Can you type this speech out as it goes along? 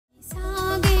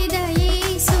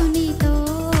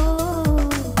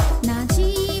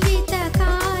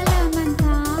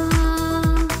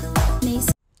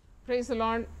Praise the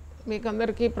lord.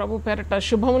 మీకందరికీ ప్రభు పేరట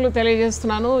శుభములు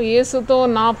తెలియజేస్తున్నాను. యేసుతో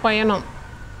నా పయనం,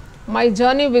 మై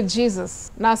జర్నీ విత్ జీసస్,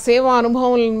 నా సేవా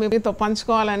అనుభవాలను మీతో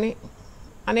పంచుకోవాలని,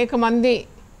 అనేక మంది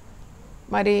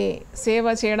మరి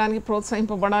సేవ చేయడానికి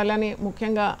ప్రోత్సహింపబడాలని,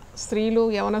 ముఖ్యంగా స్త్రీలు,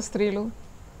 యవన స్త్రీలు,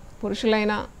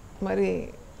 పురుషులైనా మరి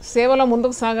సేవలో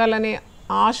ముందుకు సాగాలనే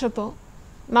ఆశతో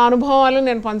నా అనుభవాలు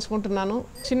నేను పంచుకుంటున్నాను.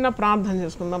 చిన్న ప్రార్థన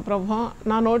చేసుకుందాం. ప్రభువా,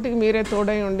 నా నోటికి మీరే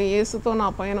తోడై ఉండి యేసుతో నా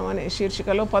పయనం అనే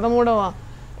శీర్షికలో 13వ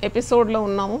ఎపిసోడ్లో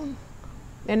ఉన్నాము.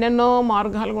 ఎన్నెన్నో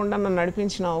మార్గాలు గుండా నన్ను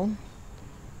నడిపించినావు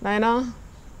నాయనా.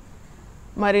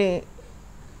 మరి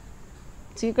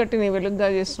చీకటిని వెలుగుగా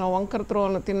చేసినావు, వంకర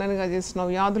త్రోవలను తిన్ననిగా చేసినావు,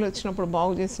 వ్యాధులు వచ్చినప్పుడు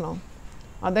బాగు చేసినావు,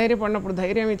 అధైర్యపడినప్పుడు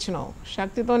ధైర్యం ఇచ్చినావు,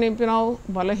 శక్తితో నింపినావు,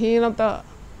 బలహీనత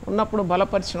ఉన్నప్పుడు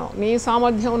బలపరిచినావు, నీ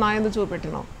సామర్థ్యం నా యందు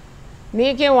చూపెట్టినావు.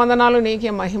 నీకే వందనాలు, నీకే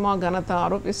మహిమ ఘనత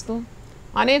ఆరోపిస్తూ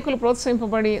అనేకులు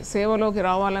ప్రోత్సహింపబడి సేవలోకి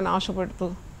రావాలని ఆశపడుతూ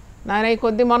నాయన ఈ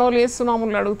కొద్ది మనవులు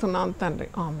యేసునామములో అడుగుతున్నాను తండ్రి,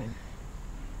 ఆమేన్.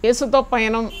 యేసుతో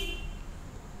పయనం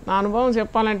నా అనుభవం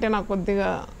చెప్పాలంటే నాకు కొద్దిగా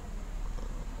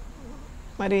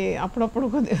మరి అప్పుడప్పుడు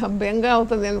కొద్దిగా బెంగ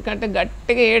అవుతుంది. ఎందుకంటే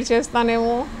గట్టిగా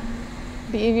ఏడ్చేస్తానేమో,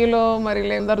 టీవీలో మరి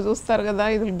అందరు చూస్తారు కదా,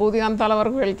 ఇది బూది అంతాల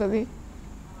వరకు వెళ్తుంది,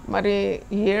 మరి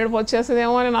ఏడుపు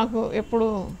వచ్చేస్తుందేమో అని నాకు ఎప్పుడు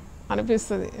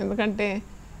అనిపిస్తుంది. ఎందుకంటే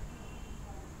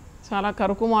చాలా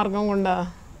కరుకు మార్గం గుండా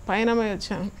పయనమై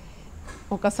వచ్చాను.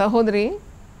 ఒక సహోదరి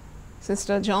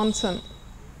సిస్టర్ జాన్సన్,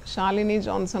 శాలిని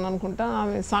జాన్సన్ అనుకుంటా,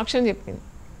 ఆమె సాక్ష్యం చెప్పింది.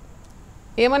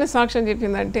 ఏమని సాక్ష్యం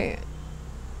చెప్పిందంటే,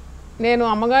 నేను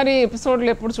అమ్మగారి ఎపిసోడ్లు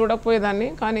ఎప్పుడు చూడకపోయేదాన్ని,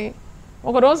 కానీ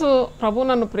ఒకరోజు ప్రభు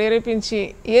నన్ను ప్రేరేపించి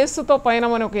యేసుతో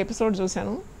పయనం అనే ఒక ఎపిసోడ్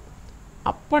చూశాను.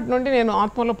 అప్పటి నుండి నేను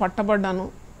ఆత్మలో పట్టబడ్డాను.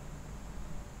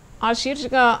 ఆ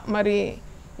శీర్షిక మరి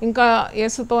ఇంకా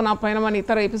యేసుతో నా పయనం అని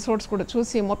ఇతర ఎపిసోడ్స్ కూడా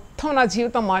చూసి మొత్తం నా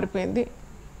జీవితం మారిపోయింది.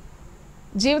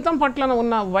 జీవితం పట్ల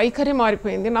ఉన్న వైఖరి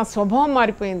మారిపోయింది, నా స్వభావం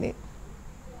మారిపోయింది.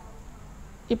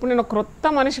 ఇప్పుడు నేను క్రొత్త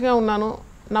మనిషిగా ఉన్నాను.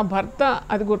 నా భర్త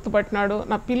అది గుర్తుపట్టినాడు,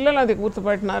 నా పిల్లలు అది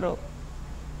గుర్తుపట్టినారు.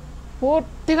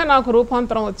 పూర్తిగా నాకు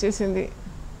రూపాంతరం వచ్చేసింది.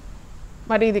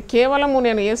 మరి ఇది కేవలము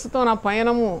నేను యేసుతో నా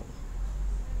పయనము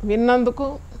విన్నందుకు,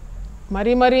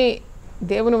 మరీ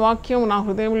దేవుని వాక్యం నా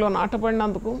హృదయంలో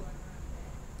నాటబడినందుకు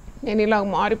నేను ఇలా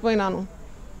మారిపోయినాను.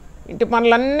 ఇంటి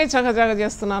పనులన్నీ చకచక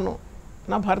చేస్తున్నాను.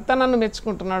 నా భర్త నన్ను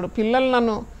మెచ్చుకుంటున్నాడు, పిల్లలు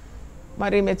నన్ను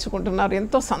మరి మెచ్చుకుంటున్నారు.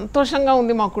 ఎంతో సంతోషంగా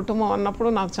ఉంది మా కుటుంబం అన్నప్పుడు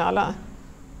నాకు చాలా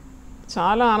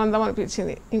చాలా ఆనందం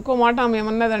అనిపించింది. ఇంకో మాట ఆమె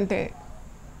ఏమన్నదంటే,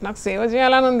 నాకు సేవ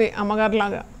చేయాలని ఉంది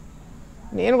అమ్మగారిలాగా,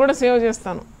 నేను కూడా సేవ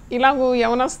చేస్తాను. ఇలాగూ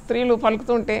యవన స్త్రీలు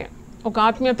పలుకుతుంటే ఒక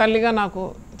ఆత్మీయ తల్లిగా నాకు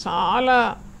చాలా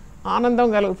ఆనందం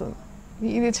కలుగుతుంది.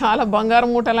 ఇది చాలా బంగారు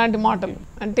మూట లాంటి మాటలు.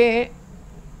 అంటే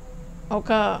ఒక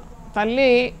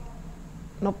తల్లి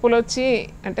నొప్పులు వచ్చి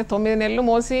అంటే 9 నెలలు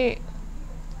మోసి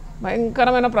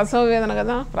భయంకరమైన ప్రసవ వేదన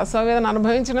కదా, ప్రసవ వేదన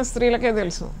అనుభవించిన స్త్రీలకే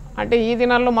తెలుసు. అంటే ఈ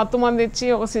దినాల్లో మత్తు మంది ఇచ్చి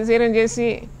ఒక సిజేరియన్ చేసి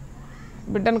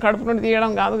బిడ్డను కడుపు నుండి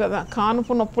తీయడం కాదు కదా.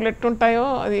 కానుపు నొప్పులు ఎట్టుంటాయో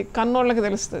అది కన్నోళ్ళకి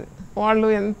తెలుస్తుంది. వాళ్ళు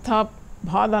ఎంత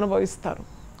బాధ అనుభవిస్తారు.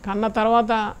 కన్న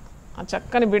తర్వాత ఆ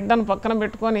చక్కని బిడ్డను పక్కన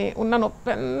పెట్టుకొని ఉన్న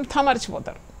నొప్పి ఎంత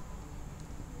మర్చిపోతారు.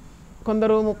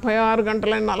 కొందరు 36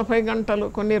 గంటలని 40 గంటలు,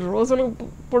 కొన్ని రోజులు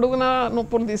పొడుగున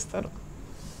నొప్పులు తీస్తారు.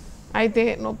 అయితే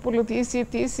నొప్పులు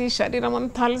తీసి శరీరం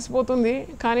అంతా అలసిపోతుంది.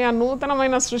 కానీ ఆ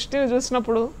నూతనమైన సృష్టిని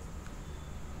చూసినప్పుడు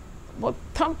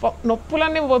మొత్తం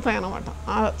నొప్పులన్నీ పోతాయి అన్నమాట.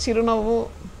 ఆ చిరునవ్వు,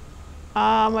 ఆ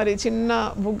మరి చిన్న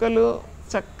బుగ్గలు,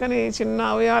 చక్కని చిన్న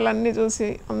అవయవాలన్నీ చూసి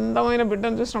అందమైన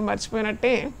బిడ్డను చూసినప్పుడు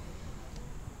మర్చిపోయినట్టే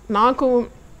నాకు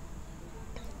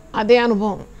అదే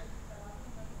అనుభవం.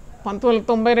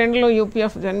 1992లో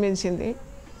UPF జన్మించింది.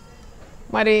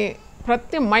 మరి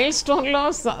ప్రతి మైల్ స్టోన్లో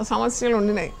సమస్యలు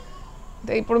ఉండినాయి.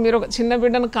 అంటే ఇప్పుడు మీరు ఒక చిన్న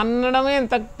బిడ్డను కన్నడమే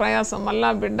ఎంత ప్రయాసం, మళ్ళీ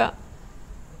ఆ బిడ్డ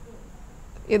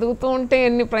ఎదుగుతూ ఉంటే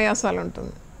ఎన్ని ప్రయాసాలు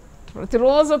ఉంటుంది.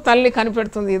 ప్రతిరోజు తల్లి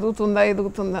కనిపెడుతుంది,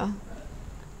 ఎదుగుతుందా,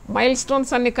 మైల్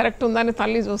స్టోన్స్ అన్నీ కరెక్ట్ ఉందా అని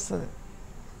తల్లి చూస్తుంది.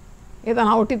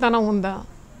 ఏదైనా అవుటితనం ఉందా,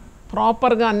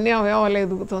 ప్రాపర్గా అన్ని అవయవాలు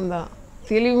ఎదుగుతుందా,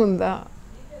 తెలివి ఉందా,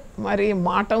 మరి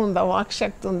మాట ఉందా,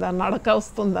 వాక్శక్తి ఉందా, నడక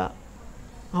వస్తుందా,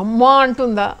 అమ్మ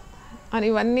అంటుందా అని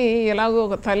ఇవన్నీ ఎలాగో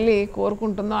ఒక తల్లి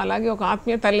కోరుకుంటుందో అలాగే ఒక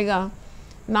ఆత్మీయ తల్లిగా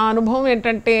నా అనుభవం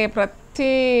ఏంటంటే ప్రతి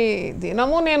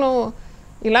దినము నేను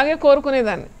ఇలాగే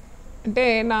కోరుకునేదాన్ని. అంటే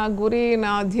నా గురి,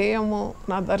 నా ధ్యేయము,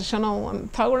 నా దర్శనం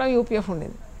అంతా కూడా UPF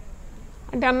ఉండేది.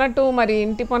 అంటే అన్నట్టు మరి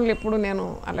ఇంటి పనులు ఎప్పుడు నేను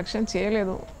అలక్ష్యం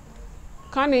చేయలేదు,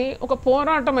 కానీ ఒక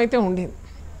పోరాటం అయితే ఉండేది.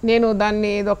 నేను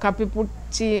దాన్ని ఏదో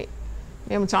కప్పిపుచ్చి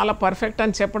మేము చాలా పర్ఫెక్ట్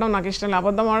అని చెప్పడం నాకు ఇష్టం లేదు,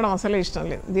 అబద్ధం ఆడడం అసలే ఇష్టం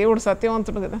లేదు. దేవుడు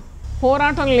సత్యవంతుడు కదా.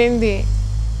 పోరాటం లేనిది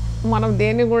మనం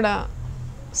దేన్ని కూడా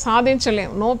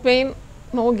సాధించలేము. No pain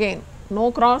no gain, no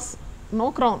cross no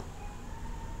crown.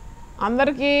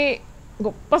 అందరికీ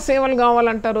గొప్ప సేవలు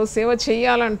కావాలంటారు, సేవ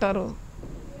చేయాలంటారు,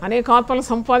 అనేక ఆత్మలు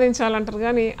సంపాదించాలంటారు,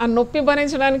 కానీ ఆ నొప్పి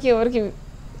భరించడానికి ఎవరికి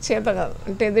చేత కాదు.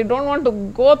 అంటే they don't want to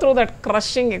go through that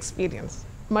crushing experience.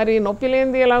 మరి నొప్పి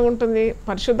లేనిది ఎలాగుంటుంది?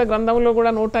 పరిశుద్ధ గ్రంథంలో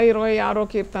కూడా 126వ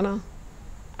కీర్తన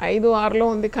 5:6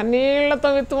 ఉంది, కన్నీళ్లతో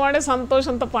విత్తువాడే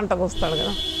సంతోషంతో పంటకు వస్తాడు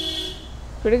కదా.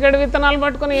 పిడికెడు విత్తనాలు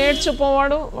పట్టుకొని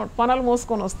ఏడ్చిపోవాడు పనులు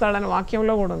మోసుకొని వస్తాడని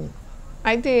వాక్యంలో కూడా ఉంది.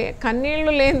 అయితే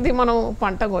కన్నీళ్లు లేనిది మనం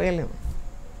పంట కోయలేము.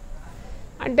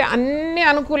 అంటే అన్నీ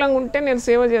అనుకూలంగా ఉంటే నేను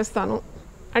సేవ చేస్తాను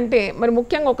అంటే, మరి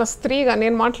ముఖ్యంగా ఒక స్త్రీగా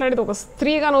నేను మాట్లాడేది, ఒక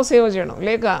స్త్రీగా నువ్వు సేవ చేయడం,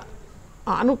 లేక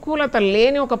అనుకూలత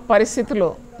లేని ఒక పరిస్థితిలో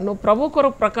నువ్వు ప్రభు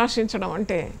కొరకు ప్రకాశించడం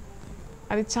అంటే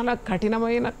అది చాలా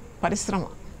కఠినమైన పరిశ్రమ.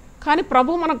 కానీ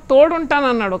ప్రభు మనకు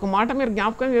తోడుంటానన్నాడు. ఒక మాట మీరు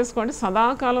జ్ఞాపకం చేసుకోండి,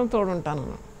 సదాకాలం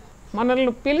తోడుంటానన్నాడు.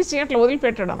 మనల్ని పిలిచి అట్లా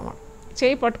వదిలిపెట్టాడు అనమాట.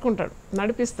 చేయి పట్టుకుంటాడు,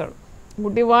 నడిపిస్తాడు,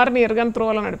 గుడ్డివారిని ఎరగని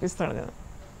త్రోవలో నడిపిస్తాడు కదా.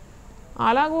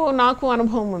 అలాగూ నాకు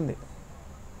అనుభవం ఉంది.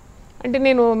 అంటే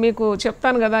నేను మీకు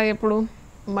చెప్తాను కదా, ఎప్పుడు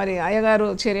మరి అయ్యగారు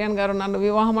చెరియన్ గారు నన్ను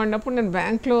వివాహం ఆడినప్పుడు నేను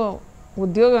బ్యాంక్లో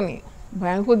ఉద్యోగాన్ని,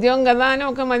 బ్యాంక్ ఉద్యోగం కదా అని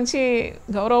ఒక మంచి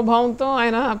గౌరవభావంతో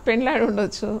ఆయన పెళ్ళాడి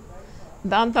ఉండొచ్చు.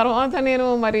 దాని తర్వాత నేను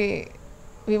మరి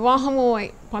వివాహము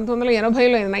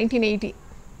 1980లో 1980,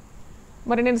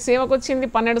 మరి నేను సేవకు వచ్చింది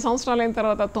 12 సంవత్సరాలు అయిన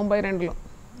తర్వాత 92లో.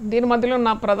 దీని మధ్యలో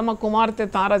నా ప్రథమ కుమార్తె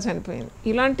తార చనిపోయింది.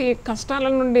 ఇలాంటి కష్టాల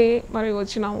నుండి మరి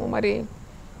వచ్చినాము. మరి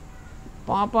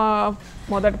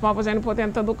మొదటి పాప చనిపోతే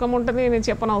ఎంత దుఃఖం ఉంటుంది నేను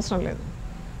చెప్పనవసరం లేదు.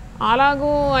 అలాగూ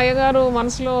అయ్యగారు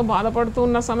మనసులో బాధపడుతూ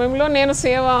ఉన్న సమయంలో నేను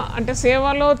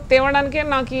సేవలో తేవడానికే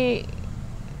నాకు ఈ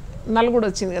నలుగుడు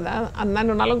వచ్చింది కదా.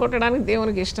 నన్ను నలుగొట్టడానికి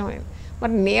దేవునికి ఇష్టమైంది.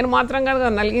 మరి నేను మాత్రం కాదు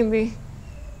కదా నలిగింది.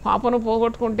 పాపను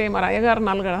పోగొట్టుకుంటే మరి అయ్యగారు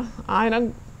నలగడా? ఆయన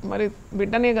మరి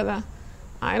బిడ్డనే కదా,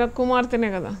 ఆయన కుమార్తెనే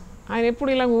కదా. ఆయన ఎప్పుడు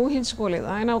ఇలా ఊహించుకోలేదు.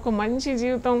 ఆయన ఒక మంచి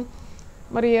జీవితం,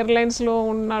 మరి ఎయిర్లైన్స్లో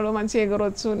ఉన్నాడు, మంచి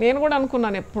ఎగరవచ్చు. నేను కూడా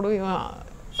అనుకున్నాను, ఎప్పుడు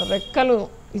రెక్కలు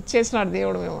ఇచ్చేసినాడు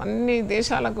దేవుడు, మేము అన్ని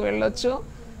దేశాలకు వెళ్ళొచ్చు,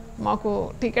 మాకు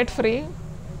టికెట్ ఫ్రీ,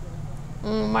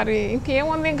 మరి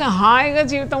ఇంకేముంది, ఇంకా హాయిగా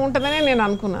జీవితం ఉంటుందని నేను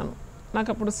అనుకున్నాను. నాకు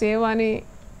అప్పుడు సేవ అని,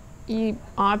 ఈ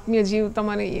ఆత్మీయ జీవితం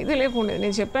అని ఏది లేకుండేది.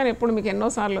 నేను చెప్పాను ఎప్పుడు మీకు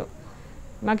ఎన్నోసార్లు,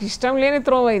 నాకు ఇష్టం లేని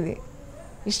త్రోవ ఇది,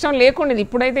 ఇష్టం లేకుండేది.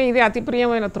 ఇప్పుడైతే ఇది అతి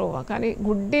ప్రియమైన త్రోవ. కానీ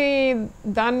గుడ్డి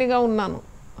దాన్నిగా ఉన్నాను.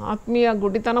 ఆత్మీయ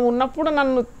గుడ్డితనం ఉన్నప్పుడు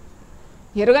నన్ను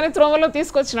ఎరుగని త్రోవలో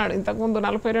తీసుకొచ్చినాడు. ఇంతకుముందు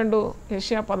 42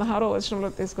 యెషయా 16వ వచనంలో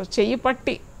చెయ్యి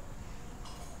పట్టి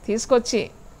తీసుకొచ్చి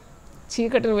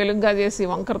చీకటిని వెలుగుగా చేసి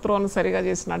వంకర త్రోవను సరిగా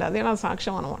చేసినాడు. అదే నా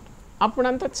సాక్ష్యం అనమాట.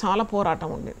 అప్పుడంతా చాలా పోరాటం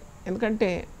ఉండేది. ఎందుకంటే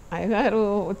అయ్యగారు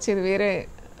వచ్చేది వేరే,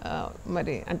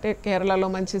 మరి అంటే కేరళలో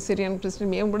మంచి సిరియన్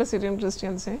క్రిస్టియన్, మేము కూడా సిరియన్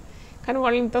క్రిస్టియన్సే, కానీ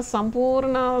వాళ్ళు ఇంత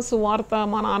సంపూర్ణ సువార్త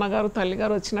మా నాన్నగారు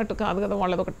తల్లిగారు వచ్చినట్టు కాదు కదా.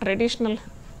 వాళ్ళది ఒక ట్రెడిషనల్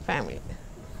ఫ్యామిలీ,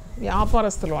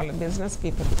 వ్యాపారస్తులు, వాళ్ళు బిజినెస్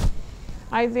పీపుల్.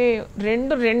 అయితే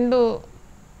రెండు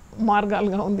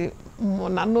మార్గాలుగా ఉంది.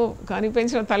 నన్ను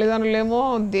కనిపించిన తల్లిదండ్రులేమో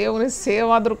దేవుని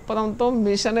సేవా దృక్పథంతో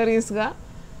మిషనరీస్గా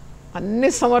అన్నీ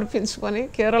సమర్పించుకొని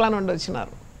కేరళ నుండి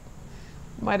వచ్చినారు.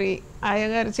 మరి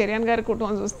అయ్యగారి చెరియన్ గారి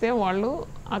కుటుంబం చూస్తే వాళ్ళు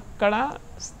అక్కడ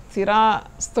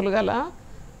స్థిరాస్తులు గల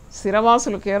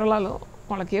స్థిరవాసులు కేరళలో,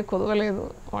 వాళ్ళకి ఏ కొదవలేదు,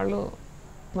 వాళ్ళు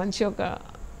మంచి ఒక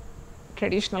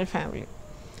ట్రెడిషనల్ ఫ్యామిలీ.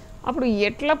 అప్పుడు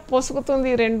ఎట్లా పొసుగుతుంది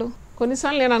ఈ రెండు?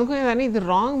 కొన్నిసార్లు నేను అనుకునేదాన్ని ఇది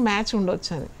రాంగ్ మ్యాచ్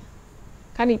ఉండొచ్చు అని,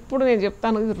 కానీ ఇప్పుడు నేను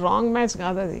చెప్తాను ఇది రాంగ్ మ్యాచ్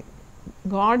కాదు. అది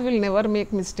God will never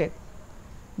make mistake.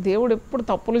 దేవుడు ఎప్పుడు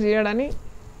తప్పులు చేయడని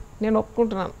నేను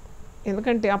ఒప్పుకుంటున్నాను.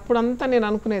 ఎందుకంటే అప్పుడంతా నేను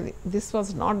అనుకునేది this was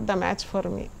not the match for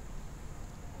me.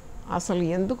 అసలు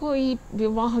ఎందుకో ఈ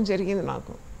వివాహం జరిగింది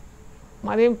నాకు.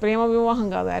 మాదేం ప్రేమ వివాహం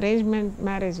కాదు, అరేంజ్మెంట్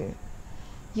మ్యారేజే.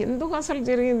 ఎందుకు అసలు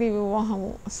జరిగింది ఈ వివాహము?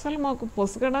 అసలు మాకు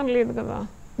పొసగడం లేదు కదా.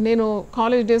 నేను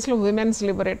కాలేజ్ డేస్లో విమెన్స్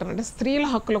లిబరేటర్, అంటే స్త్రీల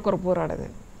హక్కుల కొరకు పోరాడేది.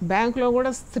 బ్యాంకులో కూడా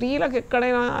స్త్రీలకు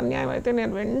ఎక్కడైనా అన్యాయం అయితే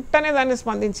నేను వెంటనే దాన్ని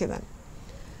స్పందించేదాన్ని.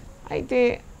 అయితే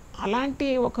అలాంటి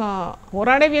ఒక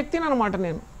పోరాడే వ్యక్తిని అనమాట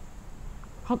నేను,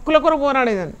 హక్కుల కొరకు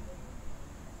పోరాడేదాన్ని.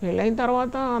 పెళ్ళైన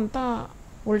తర్వాత అంతా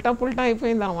ఉల్టా పుల్టా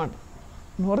అయిపోయింది అనమాట.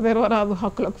 నోరు తెరవరాదు,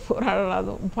 హక్కులకు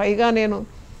పోరాడరాదు. పైగా నేను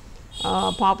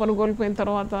పాపను కోల్పోయిన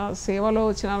తర్వాత సేవలో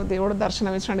వచ్చినాను, దేవుడు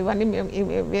దర్శనం ఇచ్చినాడు. ఇవన్నీ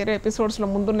వేరే ఎపిసోడ్స్లో,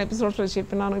 ముందున్న ఎపిసోడ్స్లో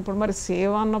చెప్పినాను. ఇప్పుడు మరి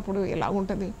సేవ అన్నప్పుడు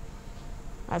ఎలాగుంటుంది?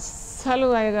 అస్సలు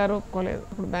అయ్యగారు ఒప్పుకోలేదు.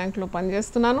 ఇప్పుడు బ్యాంకులో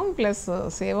పనిచేస్తున్నాను, ప్లస్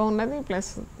సేవ ఉన్నది,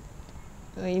 ప్లస్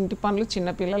ఇంటి పనులు, చిన్న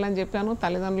పిల్లలు అని చెప్పాను,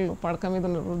 తల్లిదండ్రులు పడక మీద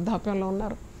వృద్ధాప్యంలో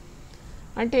ఉన్నారు.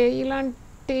 అంటే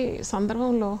ఇలాంటి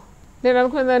సందర్భంలో నేను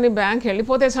అనుకునేదాన్ని బ్యాంక్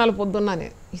వెళ్ళిపోతే చాలు పొద్దున్ననే.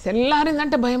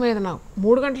 తెల్లారిందంటే భయం అయ్యేది నాకు.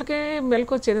 3 గంటలకే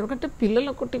మెలకొచ్చేది. ఎందుకంటే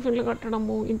పిల్లలకు టిఫిన్లు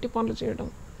కట్టడము, ఇంటి పనులు చేయడం,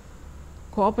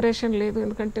 కోఆపరేషన్ లేదు.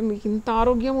 ఎందుకంటే నీకు ఇంత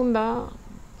ఆరోగ్యం ఉందా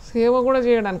సేవ కూడా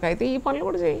చేయడానికి, అయితే ఈ పనులు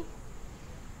కూడా చేయి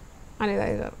అనేది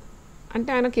అయ్యగారు. అంటే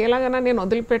ఆయనకి ఎలాగైనా నేను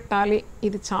వదిలిపెట్టాలి,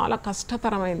 ఇది చాలా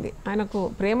కష్టతరమైంది. ఆయనకు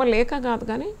ప్రేమ లేక కాదు,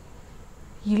 కానీ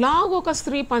ఇలాగొక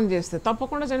స్త్రీ పని చేస్తే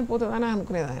తప్పకుండా చనిపోతుందని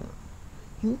అనుకునేది ఆయన.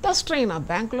 ఇంత స్ట్రెయిన్, ఆ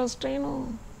బ్యాంకులో స్ట్రెయిను,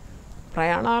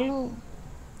 ప్రయాణాలు,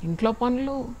 ఇంట్లో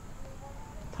పనులు,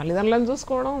 తల్లిదండ్రులను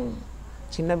చూసుకోవడం,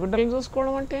 చిన్న బిడ్డలను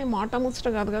చూసుకోవడం అంటే మాట ముచ్చట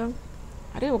కాదు కదా.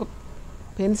 అరే ఒక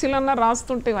పెన్సిల్ అన్నా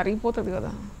రాస్తుంటే అరిగిపోతుంది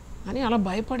కదా అని అలా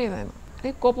భయపడేది ఆయన. అరే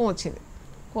కోపం వచ్చేది.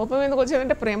 కోపం ఎందుకు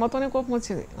వచ్చేదంటే ప్రేమతోనే కోపం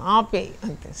వచ్చేది. ఆపే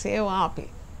అంతే, సేవ్ ఆపే,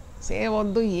 సేవ్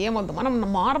వద్దు, ఏమొద్దు, మనం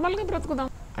నార్మల్గా బ్రతుకుదాం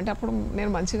అంటే అప్పుడు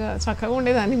నేను మంచిగా చక్కగా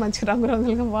ఉండేదాన్ని, మంచి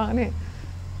రంగురంగులుగా బాగానే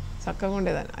చక్కగా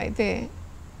ఉండేదాన్ని. అయితే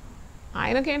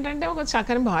ఆయనకేంటంటే ఒక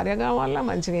చక్కని భార్య కావాలా,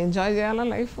 మంచిగా ఎంజాయ్ చేయాలా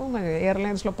లైఫ్. మరి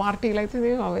ఎయిర్లైన్స్లో పార్టీలు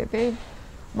అవుతుంది, అవైతే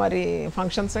మరి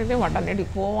ఫంక్షన్స్ అయితే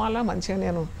వాటన్నిటికి పోవాలా, మంచిగా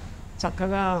నేను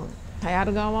చక్కగా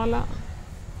తయారు కావాలా.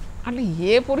 అట్లా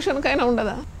ఏ పురుషునికైనా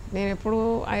ఉండదా? నేను ఎప్పుడు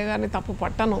అయ్యగారిని తప్పు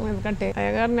పట్టను, ఎందుకంటే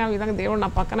అయ్యగారిని ఆ విధంగా దేవుడు నా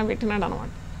పక్కన పెట్టినాడు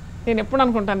అనమాట. నేను ఎప్పుడు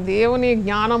అనుకుంటాను, దేవుని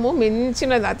జ్ఞానము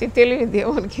మించినది, అతి తెలివి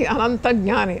దేవునికి, అనంత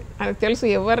జ్ఞాని. ఆయనకు తెలుసు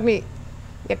ఎవరిని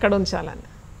ఎక్కడ ఉంచాలని.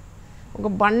 ఒక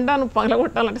బండను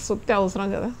పగలగొట్టాలంటే సుత్తి అవసరం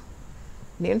కదా.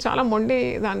 నేను చాలా మొండి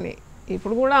దాన్ని,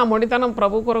 ఇప్పుడు కూడా ఆ మొండితనం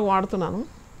ప్రభు కొరకు వాడుతున్నాను.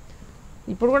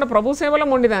 ఇప్పుడు కూడా ప్రభు సేవలో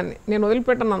మొండిదాన్ని, నేను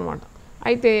వదిలిపెట్టాను అనమాట.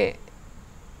 అయితే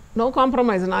నో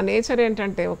కాంప్రమైజ్. నా నేచర్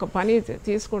ఏంటంటే ఒక పని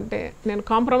తీసుకుంటే నేను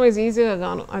కాంప్రమైజ్ ఈజీగా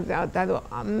గాను, అది అది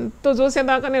అంత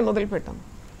చూసేదాకా నేను వదిలిపెట్టాను.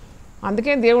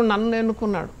 అందుకే దేవుడు నన్ను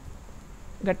ఎన్నుకున్నాడు,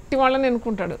 గట్టి వాళ్ళని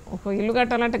ఎన్నుకుంటాడు. ఒక ఇల్లు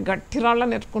కట్టాలంటే గట్టి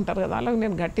రాళ్ళని ఎన్నుకుంటారు కదా, అలాగే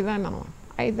నేను గట్టిదాన్ని అనమాట.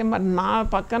 అయితే మరి నా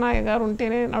పక్కన అయ్యగారు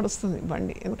ఉంటేనే నడుస్తుంది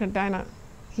బండి, ఎందుకంటే ఆయన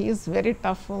హీఈస్ వెరీ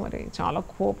టఫ్, మరి చాలా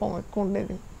కోపం ఎక్కువ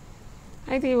ఉండేది.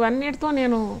 అయితే ఇవన్నిటితో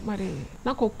నేను మరి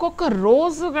నాకు ఒక్కొక్క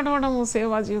రోజు గడవడం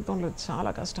సేవా జీవితంలో చాలా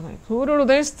కష్టమైంది. సూర్యుడు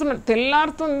ఉదయిస్తున్నాడు,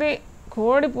 తెల్లారుతుంది,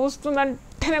 కోడి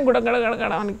పూస్తుందంటే నేను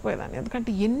గడగడగడగడ అనిపోయేదాన్ని.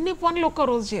 ఎందుకంటే ఎన్ని పనులు ఒక్క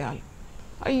రోజు చేయాలి.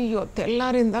 అయ్యో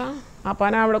తెల్లారిందా, ఆ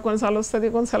పని ఆవిడ కొన్నిసార్లు వస్తుంది,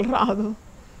 కొన్నిసార్లు రాదు.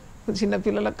 చిన్న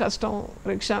పిల్లలకు కష్టం,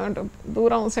 రిక్షా అంటే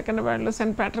దూరం, సెకండ్ బ్యాండ్లో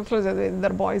సెయింట్ ప్యాట్రిక్స్లో చదివే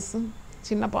 2 బాయ్స్.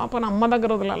 చిన్న పాపను అమ్మ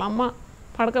దగ్గర వదలాలి, అమ్మ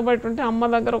పడకబెట్టి ఉంటే అమ్మ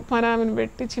దగ్గర ఒక పని ఆమెను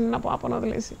పెట్టి చిన్న పాపను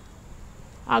వదిలేసి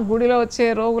ఆ గుడిలో వచ్చే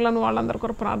రోగులను వాళ్ళందరి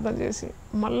కొరకు ప్రార్థన చేసి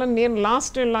మళ్ళీ నేను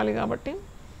లాస్ట్ వెళ్ళాలి కాబట్టి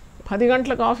 10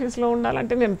 గంటలకు ఆఫీస్లో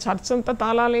ఉండాలంటే నేను చర్చ్ అంతా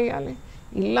తాళాలు వేయాలి,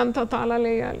 ఇల్లంతా తాళాలు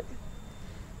వేయాలి,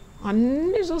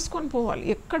 అన్నీ చూసుకొని పోవాలి.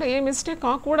 ఎక్కడ ఏ మిస్టేక్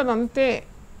కాకూడదు, అంతే.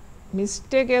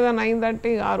 మిస్టేక్ ఏదైనా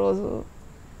అయిందంటే ఆ రోజు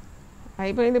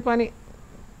అయిపోయింది పని.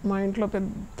 మా ఇంట్లో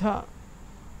పెద్ద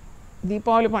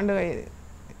దీపావళి పండుగ అయ్యేది,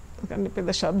 కానీ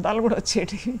పెద్ద శబ్దాలు కూడా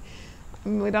వచ్చేటి.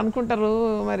 మీరు అనుకుంటారు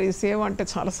మరి సేవ అంటే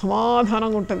చాలా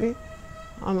సమాధానంగా ఉంటుంది,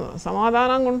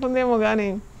 సమాధానంగా ఉంటుందేమో, కానీ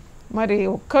మరి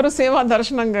ఒక్కరు సేవా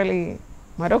దర్శనం కలిగి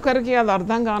మరొకరికి అది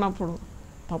అర్థం కానప్పుడు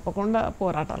తప్పకుండా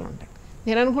పోరాటాలు ఉంటాయి.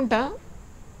 నేను అనుకుంటా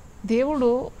దేవుడు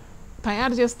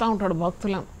తయారు చేస్తూ ఉంటాడు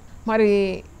భక్తులను. మరి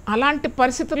అలాంటి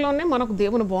పరిస్థితుల్లోనే మనకు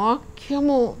దేవుని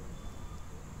వాక్యము,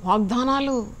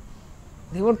 వాగ్దానాలు,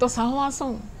 దేవుడితో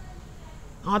సహవాసం,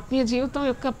 ఆత్మీయ జీవితం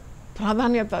యొక్క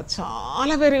ప్రాధాన్యత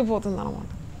చాలా పెరిగిపోతుంది అన్నమాట.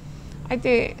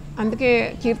 అయితే అందుకే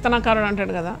కీర్తనకారుడు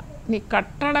అంటాడు కదా, నీ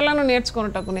కట్టడలను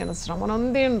నేర్చుకున్నటకు నేను శ్రమ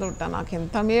నొందేందుట, నాకు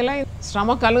ఎంత మేలై.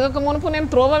 శ్రమ కలగక మునుపు నేను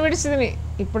త్రోవ విడిచిదిని,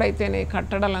 ఇప్పుడైతే నీ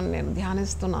కట్టడలను నేను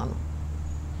ధ్యానిస్తున్నాను.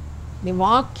 నీ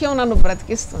వాక్యం నన్ను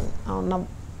బ్రతికిస్తుంది. నా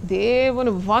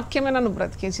దేవుని వాక్యమే నన్ను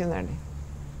బ్రతికించిందండి.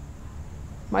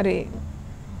 మరి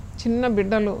చిన్న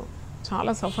బిడ్డలు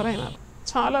చాలా సఫర్ అయినారు.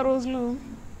 చాలా రోజులు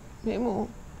మేము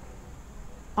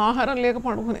ఆహారం లేక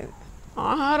పడుకునేది.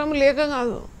 ఆహారం లేక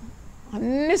కాదు,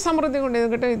 అన్ని సమృద్ధిగా ఉండేది.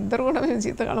 ఎందుకంటే 2 కూడా మేము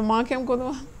జీతగాళ్ళం, మాకేం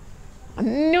కొద్దువా,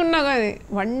 అన్నీ ఉన్నా కానీ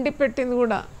వండి పెట్టింది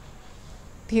కూడా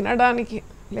తినడానికి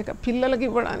లేక పిల్లలకి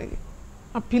ఇవ్వడానికి,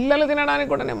 ఆ పిల్లలు తినడానికి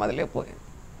కూడా నేను మొదలైపోయేది.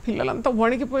 పిల్లలంతా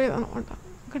వణికిపోయేది అనమాట.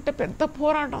 ఎందుకంటే పెద్ద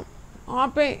పోరాటం,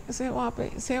 ఆపే సేవ, ఆపే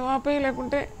సేవ, ఆపే,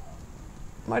 లేకుంటే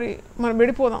మరి మనం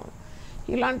విడిపోదాం.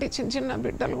 ఇలాంటి చిన్న చిన్న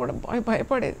బిడ్డలు కూడా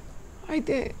భయపడేది.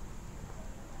 అయితే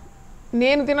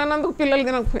నేను తిననందుకు పిల్లలు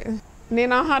తినకపోయేది.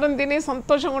 నేను ఆహారం తిని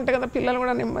సంతోషంగా ఉంటే కదా పిల్లలు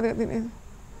కూడా నెమ్మదిగా తినేది.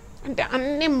 అంటే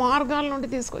అన్ని మార్గాల నుండి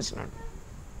తీసుకొచ్చినాడు.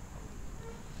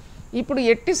 ఇప్పుడు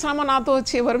ఎట్టి శ్రమ నాతో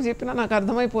వచ్చి ఎవరికి చెప్పినా నాకు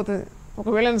అర్థమైపోతుంది.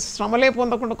 ఒకవేళ శ్రమలే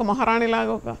పొందకుండా ఒక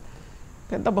మహారాణిలాగా ఒక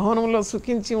పెద్ద భవనంలో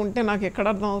సుఖించి ఉంటే నాకు ఎక్కడ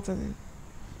అర్థం అవుతుంది.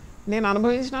 నేను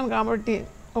అనుభవించినాను కాబట్టి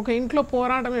ఒక ఇంట్లో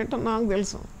పోరాటం ఏంటో నాకు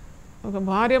తెలుసు, ఒక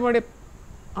భార్య పడే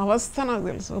అవస్థ నాకు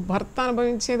తెలుసు, భర్త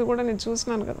అనుభవించేది కూడా నేను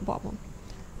చూసినాను కదా. పాపం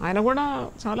ఆయన కూడా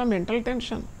చాలా మెంటల్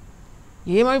టెన్షన్,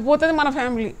 ఏమైపోతుంది మన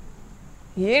ఫ్యామిలీ,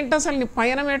 ఏంటి అసలు నీ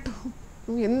పయనమేటు,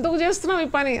 నువ్వు ఎందుకు చేస్తున్నావు ఈ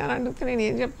పని అని అడిగితే నేను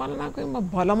ఏం చెప్పాలి, నాకు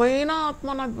బలమైన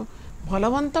ఆత్మ నాకు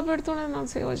బలవంత పెడుతున్నాను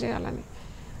నాకు సేవ చేయాలని,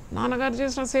 నాన్నగారు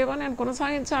చేసిన సేవ నేను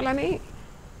కొనసాగించాలని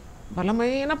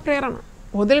బలమైన ప్రేరణ.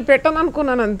 వదిలిపెట్టను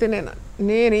అనుకున్నాను అంతే.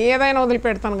 నేను ఏదైనా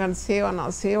వదిలిపెడతాను కానీ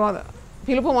సేవ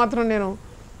పిలుపు మాత్రం నేను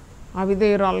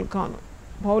అవిధేయురాలు కాను.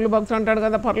 పౌలు భక్తుడు అంటాడు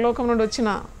కదా, పరలోకం నుండి వచ్చిన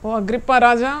ఓ అగ్రిప్ప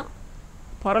రాజా,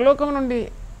 పరలోకం నుండి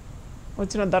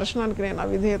వచ్చిన దర్శనానికి నేను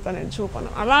అవిధేయత నేను చూపను.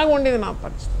 అలాగ ఉండేది నా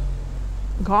పరిస్థితి.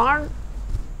 God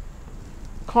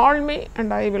called me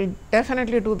and I will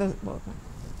definitely do the work.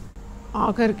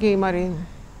 ఆఖరికి మరి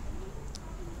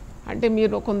అంటే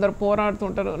మీరు కొందరు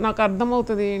పోరాడుతుంటారు, నాకు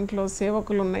అర్థమవుతుంది. ఇంట్లో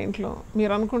సేవకులు ఉన్న ఇంట్లో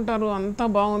మీరు అనుకుంటారు అంతా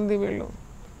బాగుంది, వీళ్ళు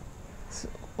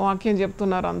వాక్యం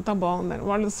చెప్తున్నారు అంతా బాగుందని.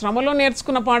 వాళ్ళు శ్రమలో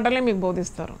నేర్చుకున్న పాటలే మీకు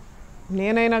బోధిస్తారు.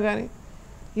 నేనైనా కానీ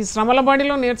ఈ శ్రమల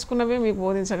బడిలో నేర్చుకున్నవే మీకు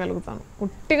బోధించగలుగుతాను.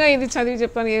 ఉట్టిగా ఇది చదివి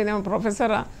చెప్తాను. ఏదేమో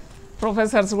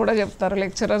ప్రొఫెసర్స్ కూడా చెప్తారు,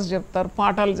 లెక్చరర్స్ చెప్తారు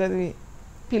పాఠాలు చదివి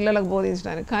పిల్లలకు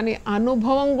బోధించడానికి. కానీ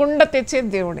అనుభవం గుండా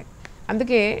తెచ్చేది దేవుడే.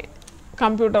 అందుకే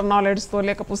కంప్యూటర్ నాలెడ్జ్తో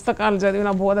లేక పుస్తకాలు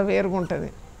చదివిన బోధ వేరుగా ఉంటుంది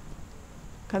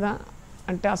కదా.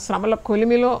 అంటే ఆ శ్రమల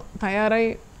కొలిమిలో తయారై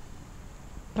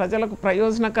ప్రజలకు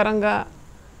ప్రయోజనకరంగా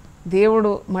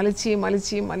దేవుడు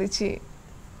మలిచి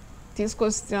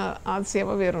తీసుకొచ్చిన ఆ సేవ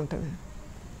వేరుంటుంది.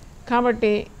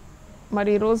 కాబట్టి మరి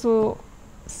ఈరోజు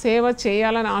సేవ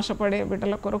చేయాలని ఆశపడే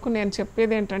బిడ్డల కొరకు నేను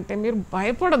చెప్పేది ఏంటంటే, మీరు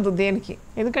భయపడద్దు దేనికి.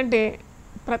 ఎందుకంటే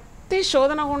ప్రతి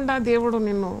శోధన గుండా దేవుడు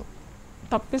నిన్ను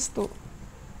తప్పిస్తూ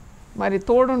మరి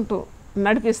తోడుంటూ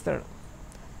నడిపిస్తాడు,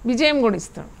 విజయం కూడా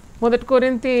ఇస్తాడు. 1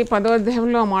 కొరింథీ 10వ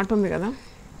అధ్యాయంలో ఆ మాట ఉంది కదా,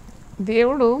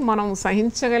 దేవుడు మనం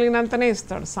సహించగలిగినంతనే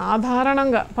ఇస్తాడు.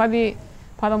 సాధారణంగా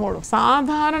 10:13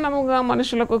 సాధారణముగా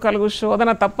మనుషులకు కలుగు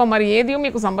శోధన తప్ప మరి ఏది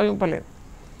మీకు సంభవింపలేదు.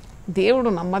 దేవుడు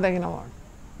నమ్మదగినవాడు.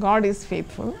 God is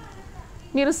faithful.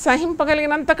 మీరు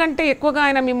సహింపగలిగినంతకంటే ఎక్కువగా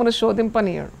ఆయన మిమ్మల్ని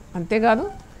శోధింపనీయడు. అంతేకాదు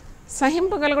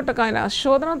సహింపగలుగుటకు ఆయన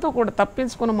శోధనతో కూడా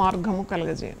తప్పించుకున్న మార్గము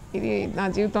కలగజేయను. ఇది నా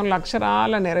జీవితంలో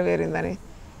అక్షరాల నెరవేరిందని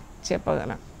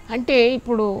చెప్పగలను. అంటే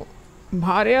ఇప్పుడు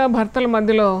భార్యాభర్తల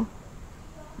మధ్యలో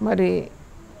మరి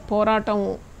పోరాటం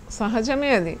సహజమే.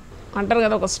 అది అంటారు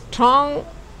కదా, ఒక strong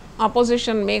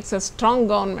opposition makes a strong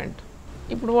government.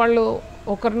 ఇప్పుడు వాళ్ళు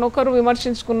ఒకరినొకరు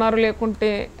విమర్శించుకున్నారు,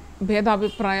 లేకుంటే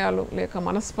భేదాభిప్రాయాలు లేక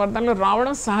మనస్పర్ధలు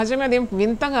రావడం సహజమే, అదేం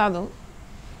వింత కాదు.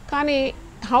 కానీ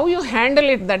how you handle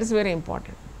it, that is very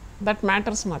important. That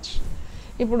matters much.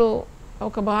 ఇప్పుడు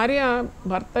ఒక భార్య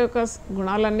భర్త యొక్క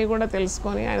గుణాలన్నీ కూడా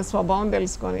తెలుసుకొని, ఆయన స్వభావం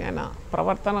తెలుసుకొని, ఆయన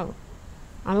ప్రవర్తన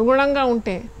అనుగుణంగా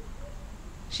ఉంటే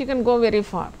she can go very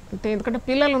far. అంటే ఎందుకంటే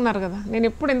పిల్లలు ఉన్నారు కదా. నేను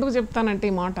ఎందుకు చెప్తానంటే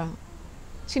ఈ మాట,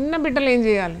 చిన్న బిడ్డలు ఏం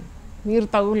చేయాలి, మీరు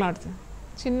తగులాడితే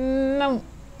చిన్న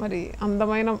మరి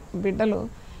అందమైన బిడ్డలు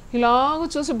ఇలాగ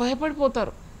చూసి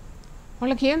భయపడిపోతారు,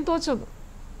 వాళ్ళకి ఏం తోచదు.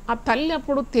 ఆ తల్లి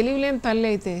అప్పుడు తెలివిలేని తల్లి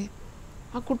అయితే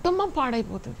ఆ కుటుంబం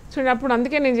పాడైపోతుంది. చూడండి, అప్పుడు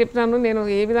అందుకే నేను చెప్పినాను, నేను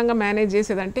ఏ విధంగా మేనేజ్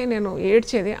చేసేదంటే, నేను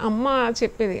ఏడ్చేది. అమ్మ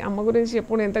చెప్పేది, అమ్మ గురించి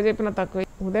ఎప్పుడు ఎంత చెప్పినా తక్కువ.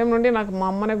 ఉదయం నుండి నాకు మా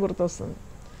అమ్మనే గుర్తొస్తుంది.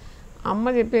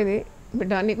 అమ్మ చెప్పేది,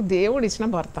 బిడ్డ నీకు దేవుడిచ్చిన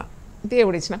భర్త,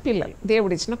 దేవుడిచ్చిన పిల్లలు,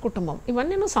 దేవుడిచ్చిన కుటుంబం,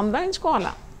 ఇవన్నీ నువ్వు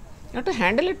సంపాదించుకోవాలా. You to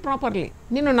handle it properly.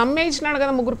 నిన్ను నమ్మే ఇచ్చినాడు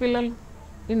కదా 3 పిల్లలు,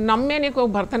 నిన్ను నమ్మే నీకు ఒక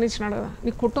భర్తని ఇచ్చినాడు కదా,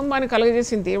 నీ కుటుంబాన్ని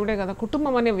కలుగజేసింది దేవుడే కదా,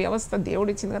 కుటుంబం అనే వ్యవస్థ దేవుడు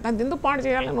ఇచ్చింది కదా, అది ఎందుకు పాడు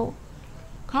చేయాలి, నువ్వు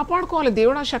కాపాడుకోవాలి.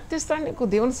 దేవుడు ఆ శక్తి ఇస్తాడు నీకు,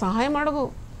 దేవుని సహాయం అడుగు.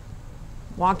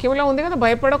 వాక్యంలో ఉంది కదా,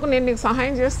 భయపడకు నేను నీకు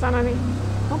సహాయం చేస్తానని.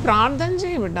 నువ్వు ప్రార్థన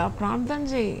చేయి బిడ్డ, ప్రార్థన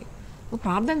చేయి. నువ్వు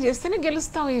ప్రార్థన చేస్తేనే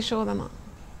గెలుస్తావు ఈ శోధన.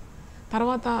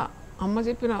 తర్వాత అమ్మ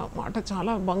చెప్పిన మాట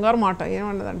చాలా బంగారు మాట.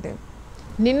 ఏమన్నదంటే,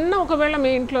 నిన్న ఒకవేళ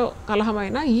మీ ఇంట్లో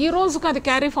కలహమైనా ఈ రోజుకి అది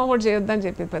క్యారీ ఫార్వర్డ్ చేయొద్దని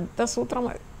చెప్పి పెద్ద సూత్రం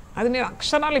అది. అది నేను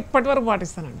అక్షరాలు ఇప్పటి వరకు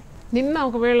పాటిస్తానండి. నిన్న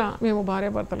ఒకవేళ మేము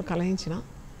భార్యాభర్తలు కలహించిన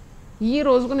ఈ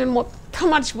రోజుకు నేను మొత్తం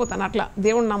మర్చిపోతాను. అట్లా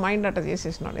దేవుడు నా మైండ్ అట్లా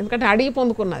చేసేసినాడు. ఎందుకంటే అడిగి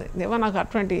పొందుకున్నది. దేవా నాకు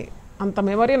అటువంటి అంత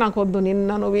మెమరీ నాకు వద్దు.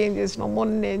 నిన్న నువ్వేం చేసినావు,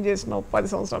 మొన్న ఏం చేసినావు, 10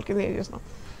 సంవత్సరాల కింద ఏం చేసినావు,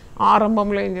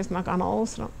 ఆరంభంలో ఏం చేసినా నాకు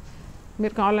అనవసరం.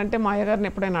 మీరు కావాలంటే మా అయ్యగారిని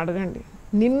ఎప్పుడైనా అడగండి.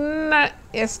 నిన్న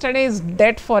yesterday is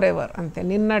dead for ever, అంతే.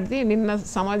 నిన్నటిది నిన్న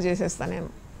సమాజ్ చేసేస్తాను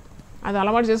నేను. అది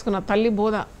అలవాటు చేసుకున్న తల్లి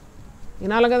బోధ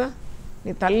వినాలి కదా.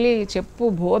 నీ తల్లి చెప్పు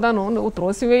బోధను నువ్వు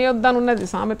త్రోసివేయొద్దని ఉన్నది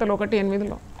సామెతలు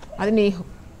 1:8. అది నీ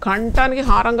కంఠానికి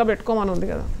హారంగా పెట్టుకోమని ఉంది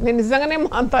కదా. నేను నిజంగానే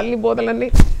మా తల్లి బోధలన్నీ,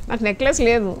 నాకు నెక్లెస్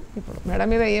లేదు ఇప్పుడు, మెడ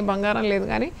మీద ఏ బంగారం లేదు,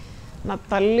 కానీ నా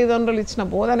తల్లిదండ్రులు ఇచ్చిన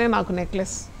బోధనే నాకు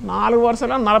నెక్లెస్. 4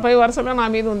 వరుసలో 40 వరుసలో నా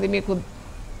మీద ఉంది. మీకు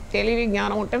తెలివి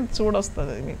జ్ఞానం ఉంటే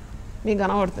చూడొస్తుంది, అది మీకు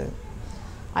కనబడుతుంది.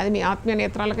 అది మీ ఆత్మీయ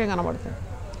నేత్రాలకే కనబడుతుంది.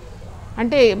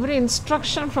 అంటే every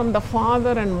instruction from the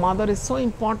father and mother is so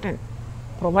important,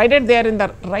 provided they are in the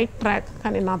right track.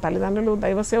 కానీ నా తల్లిదండ్రులు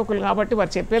దైవ సేవకులు కాబట్టి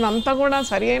వారు చెప్పేదంతా కూడా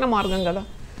సరి అయిన మార్గం కదా,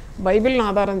 బైబిల్ని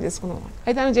ఆధారం చేసుకునేవాడు.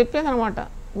 అయితే ఆమె చెప్పేదనమాట,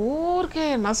 ఊరికే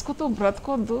నసుకుతూ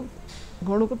బ్రతకొద్దు,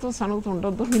 గొడుకుతూ సణుగుతూ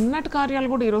ఉండొద్దు, నిన్నటి కార్యాలు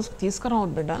కూడా ఈరోజు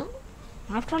తీసుకురావద్దు బిడ్డ.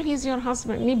 After all he's your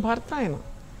husband, నీ భర్త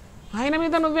ఆయన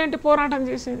మీద నువ్వేంటి పోరాటం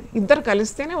చేసేది? ఇద్దరు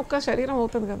కలిస్తేనే ఒక్క శరీరం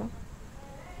అవుతుంది కదా.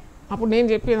 అప్పుడు నేను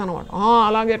చెప్పేది అనమాట,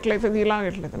 అలాగే ఎట్లయితుంది ఇలాగ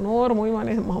ఎట్లయితుంది, నోరు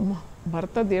మూయమనేది మా అమ్మ.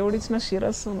 భర్త దేవుడిచ్చిన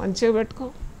శిరస్సు మంచిగా పెట్టుకో,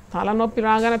 తలనొప్పి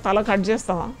రాగానే తల కట్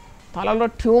చేస్తావా? తలలో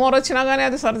ట్యూమర్ వచ్చినా కానీ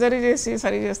అది సర్జరీ చేసి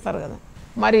సరి చేస్తారు కదా.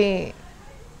 మరి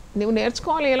నువ్వు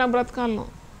నేర్చుకోవాలి ఎలా బ్రతకాలను.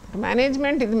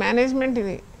 మేనేజ్మెంట్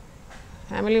ఇది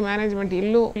ఫ్యామిలీ మేనేజ్మెంట్.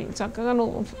 ఇల్లు చక్కగా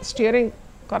నువ్వు స్టీరింగ్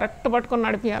కరెక్ట్ పట్టుకొని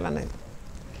నడిపించాలనేది.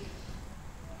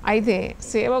 అయితే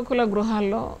సేవకుల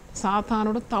గృహాల్లో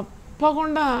సాతానుడు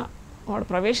తప్పకుండా వాడు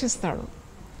ప్రవేశిస్తాడు.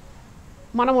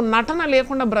 మనము నటన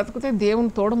లేకుండా బ్రతికితే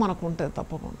దేవుని తోడు మనకు ఉంటుంది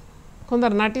తప్పకుండా.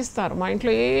 కొందరు నటిస్తారు, మా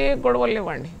ఇంట్లో ఏ గొడవలు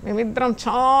లేవండి, మేమిద్దరం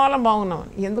చాలా బాగున్నాం.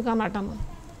 ఎందుకు ఆ నటన?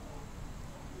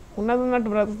 ఉన్నట్టు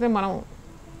బ్రతికితే మనం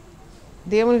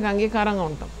దేవునికి అంగీకారంగా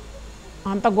ఉంటాం.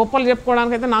 అంత గొప్పలు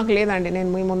చెప్పుకోవడానికైతే నాకు లేదండి, నేను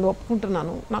మీ ముందు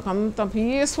ఒప్పుకుంటున్నాను. నాకు అంత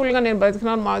పీస్ఫుల్గా నేను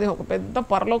బ్రతికినాను. మాది ఒక పెద్ద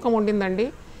పరలోకం ఉండిందండి,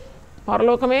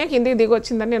 పరలోకమే కిందికి దిగి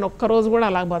వచ్చిందని నేను ఒక్కరోజు కూడా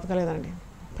అలా బతకలేదండి.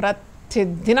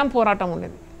 ప్రతిదినం పోరాటం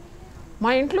ఉండేది మా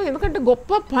ఇంట్లో. ఎందుకంటే గొప్ప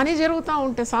పని జరుగుతూ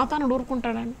ఉంటే సాతానుడు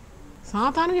ఊరుకుంటాడండి.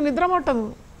 సాతానికి నిద్ర పట్టదు.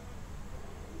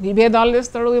 విభేదాలు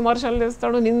తెస్తాడు, విమర్శలు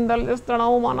తెస్తాడు, నిందలు తెస్తాడు,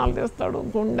 అవమానాలు తెస్తాడు,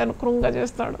 గుండెను కృంగ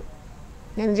చేస్తాడు.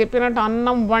 నేను చెప్పినట్టు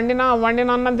అన్నం వండిన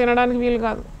అన్నం తినడానికి వీలు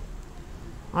కాదు.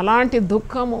 అలాంటి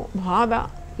దుఃఖము, బాధ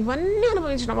ఇవన్నీ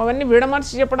అనుభవించినాం. అవన్నీ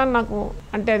విడమర్చి చెప్పడం నాకు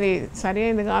అంటే అది సరి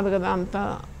అయింది కాదు కదా. అంత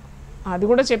అది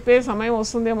కూడా చెప్పే సమయం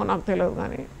వస్తుందేమో నాకు తెలియదు,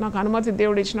 కానీ నాకు అనుమతి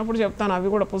దేవుడు ఇచ్చినప్పుడు చెప్తాను. అవి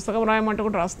కూడా పుస్తకం రాయమంటే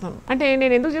కూడా రాస్తాను. అంటే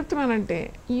నేను ఎందుకు చెప్తున్నానంటే,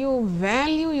 యూ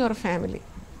వాల్యూ యువర్ ఫ్యామిలీ.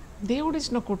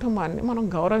 దేవుడిచ్చిన కుటుంబాన్ని మనం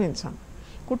గౌరవించాలి.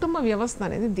 కుటుంబ వ్యవస్థ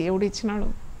అనేది దేవుడిచ్చినాడు.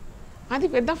 అది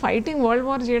పెద్ద ఫైటింగ్ వరల్డ్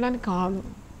వార్ చేయడానికి కాదు.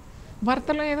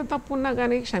 భర్తలో ఏదో తప్పు ఉన్నా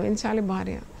కానీ క్షమించాలి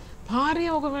భార్య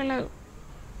ఒకవేళ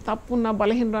తప్పున్న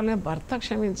బలహీనరాలనే భర్త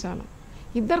క్షమించాలి.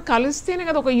 ఇద్దరు కలిస్తేనే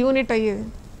కదా ఒక యూనిట్ అయ్యేది.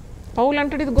 పౌలు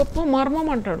అంటాడు ఇది గొప్ప మర్మం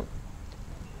అంటాడు.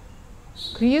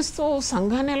 క్రీస్తు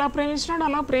సంఘాన్ని ఎలా ప్రేమించినాడో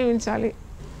అలా ప్రేమించాలి.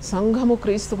 సంఘము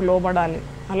క్రీస్తుకు లోబడాలి,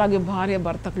 అలాగే భార్య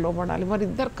భర్తకు లోబడాలి.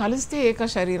 వారిద్దరు కలిస్తే ఏక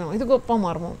శరీరం. ఇది గొప్ప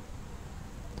మర్మం.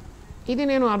 ఇది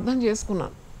నేను అర్థం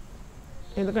చేసుకున్నాను.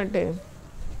 ఎందుకంటే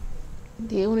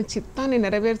దేవుని చిత్తాన్ని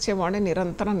నెరవేర్చేవాడే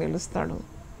నిరంతరం నిలుస్తాడు.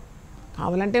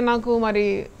 కావాలంటే నాకు మరి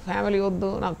ఫ్యామిలీ వద్దు,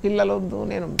 నాకు పిల్లలు వద్దు,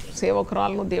 నేను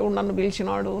సేవకురాలను, దేవుడు నన్ను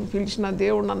పిలిచిన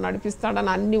దేవుడు నన్ను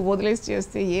నడిపిస్తాడని అన్నీ వదిలేసి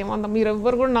చేస్తే ఏమందా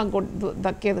మీరెవ్వరు కూడా నాకు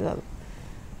దక్కేది కాదు.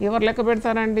 ఎవరు లెక్క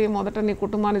పెడతారండి? మొదట నీ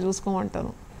కుటుంబాన్ని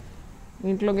చూసుకోమంటారు,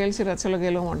 ఇంట్లో గెలిచి రచ్చలో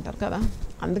గెలవమంటారు కదా.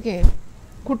 అందుకే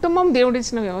కుటుంబం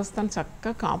దేవుడిచ్చిన వ్యవస్థను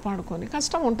చక్కగా కాపాడుకొని,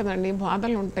 కష్టం ఉంటుందండి,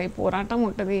 బాధలు ఉంటాయి, పోరాటం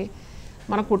ఉంటుంది.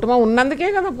 మన కుటుంబం ఉన్నందుకే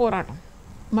కదా పోరాటం.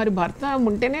 మరి భర్త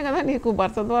ఉంటేనే కదా నీకు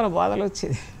భర్త ద్వారా బాధలు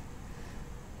వచ్చేది.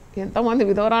 ఎంతమంది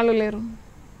విధవరాళ్ళు లేరు?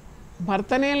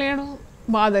 భర్తనే లేడు,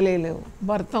 బాధలే లేవు.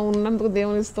 భర్త ఉన్నందుకు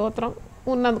దేవుని స్తోత్రం,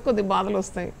 ఉన్నందుకు కొద్ది బాధలు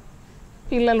వస్తాయి.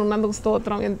 పిల్లలు ఉన్నందుకు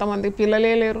స్తోత్రం, ఎంతమంది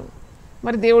పిల్లలే లేరు.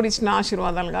 మరి దేవుడు ఇచ్చిన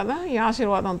ఆశీర్వాదాలు కదా. ఈ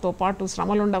ఆశీర్వాదంతో పాటు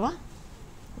శ్రమలు ఉండవా?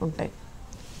 ఉంటాయి.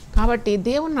 కాబట్టి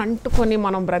దేవుణ్ణి అంటుకొని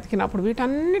మనం బ్రతికినప్పుడు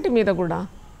వీటన్నిటి మీద కూడా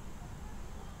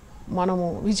మనము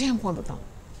విజయం పొందుతాం.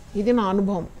 ఇది నా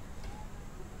అనుభవం.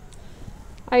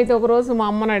 అయితే ఒకరోజు మా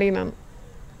అమ్మని అడిగినాను.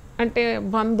 అంటే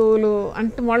బంధువులు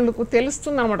అంటే వాళ్ళకు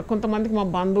తెలుస్తుంది అన్నమాట, కొంతమందికి మా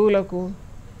బంధువులకు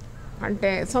అంటే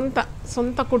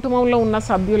సొంత కుటుంబంలో ఉన్న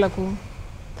సభ్యులకు,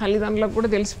 తల్లిదండ్రులకు కూడా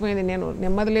తెలిసిపోయింది నేను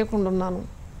నెమ్మది లేకుండా ఉన్నాను,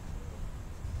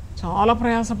 చాలా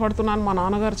ప్రయాసపడుతున్నాను. మా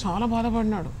నాన్నగారు చాలా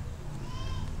బాధపడినాడు.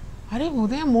 అరే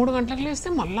ఉదయం 3 గంటలకు లేస్తే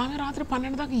మళ్ళీ రాత్రి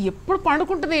 12 దాకా ఎప్పుడు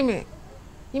పండుకుంటుంది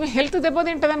ఈమె హెల్త్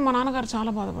దెబ్బతింటుందని మా నాన్నగారు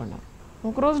చాలా బాధపడినారు.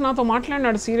 ఒకరోజు నాతో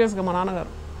మాట్లాడినాడు సీరియస్గా. మా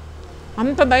నాన్నగారు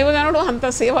అంత దైవజనుడు, అంత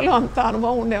సేవలో అంత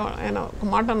అనుభవం ఉండేవాడు. ఆయన ఒక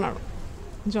మాట అన్నాడు,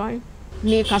 జాయ్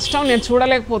నీ కష్టం నేను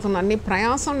చూడలేకపోతున్నాను, నీ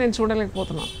ప్రయాసం నేను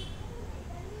చూడలేకపోతున్నాను.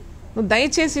 నువ్వు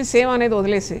దయచేసి సేవ అనేది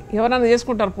వదిలేసి ఎవరైనా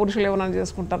చేసుకుంటారు, పురుషులు ఎవరైనా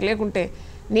చేసుకుంటారు, లేకుంటే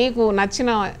నీకు నచ్చిన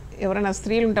ఎవరైనా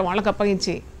స్త్రీలు ఉంటే వాళ్ళకి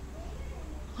అప్పగించి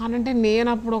అని అంటే నేను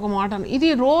అప్పుడు ఒక మాట ఇది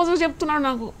రోజు చెప్తున్నాడు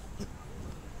నాకు,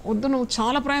 వద్దు నువ్వు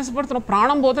చాలా ప్రయాసపడుతున్నావు,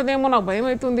 ప్రాణం పోతుందేమో నాకు భయం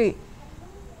అవుతుంది,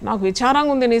 నాకు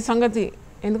విచారంగా ఉంది నీ సంగతి.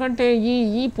 ఎందుకంటే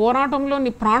ఈ పోరాటంలో నీ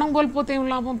ప్రాణం కోల్పోతే ఏం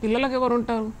లాభం, పిల్లలకు ఎవరు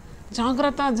ఉంటారు,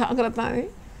 జాగ్రత్త అని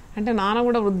అంటే నాన్న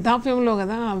కూడా వృద్ధాప్యంలో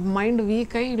కదా మైండ్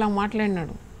వీక్ అయి ఇలా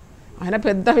మాట్లాడినాడు. ఆయన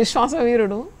పెద్ద విశ్వాస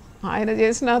వీరుడు, ఆయన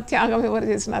చేసిన త్యాగం ఎవరు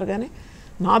చేసినారు, కానీ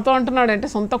నాతో అంటున్నాడు అంటే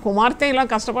సొంత కుమార్తె ఇలా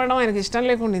కష్టపడడం ఆయనకి ఇష్టం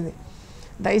లేకుండింది,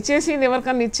 దయచేసి ఇది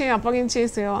ఎవరికన్నా ఇచ్చి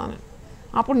అప్పగించేసేవా అని.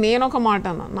 అప్పుడు నేను ఒక మాట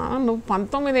అన్నా, నాన్న నువ్వు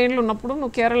 19 ఏళ్ళు ఉన్నప్పుడు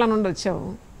నువ్వు కేరళ నుండి వచ్చావు,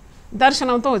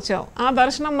 దర్శనంతో వచ్చావు, ఆ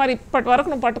దర్శనం మరి ఇప్పటి వరకు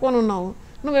నువ్వు పట్టుకొని ఉన్నావు,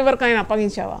 నువ్వు ఎవరికైనా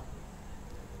అప్పగించావా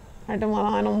అంటే మా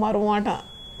నాన్న మరో మాట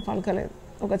పలకలేదు,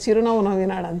 ఒక చిరునవ్వు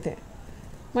నవ్వినాడు అంతే.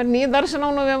 మరి నీ దర్శనం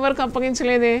నువ్వెవరికి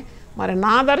అప్పగించలేదే, మరి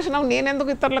నా దర్శనం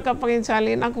నేనెందుకు ఇతరులకు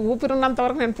అప్పగించాలి, నాకు ఊపిరిన్నంత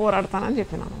వరకు నేను పోరాడతానని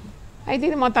చెప్పినాను. అయితే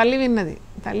ఇది మా తల్లి విన్నది,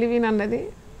 తల్లి వినన్నది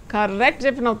కరెక్ట్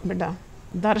చెప్పినావు బిడ్డ,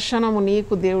 దర్శనము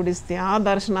నీకు దేవుడిస్తే ఆ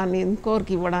దర్శనాన్ని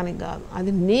ఇంకోరికి ఇవ్వడానికి కాదు,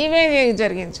 అది నీవే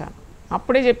జరిగించాలి.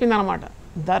 అప్పుడే చెప్పింది అనమాట,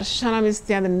 దర్శనం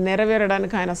ఇస్తే అది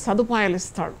నెరవేరడానికి ఆయన సదుపాయాలు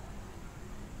ఇస్తాడు,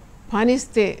 పని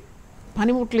ఇస్తే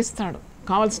పనిముట్లు ఇస్తాడు,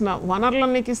 కావాల్సిన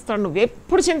వనరులను నీకు ఇస్తాడు. నువ్వు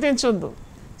ఎప్పుడు చింతించొద్దు,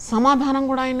 సమాధానం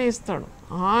కూడా ఆయనే ఇస్తాడు.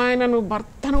 ఆయనను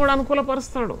భర్తను కూడా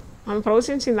అనుకూలపరుస్తాడు. ఆమె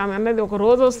ప్రవచించింది, ఆమె అన్నది ఒక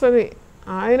రోజు వస్తుంది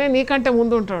ఆయనే నీకంటే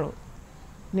ముందు ఉంటాడు,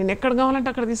 నేను ఎక్కడ కావాలంటే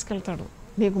అక్కడ తీసుకెళ్తాడు,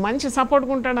 నీకు మంచి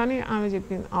సపోర్ట్గా ఉంటాడని ఆమె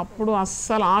చెప్పింది. అప్పుడు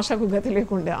అస్సలు ఆశకు గతి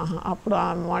లేకుండే అప్పుడు ఆ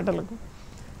మాటలకు.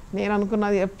 నేను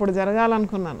అనుకున్నది ఎప్పుడు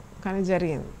జరగాలనుకున్నాను, కానీ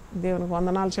జరిగింది. దేవునికి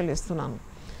వందనాలు చెల్లిస్తున్నాను.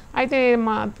 అయితే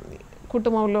మా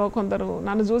కుటుంబంలో కొందరు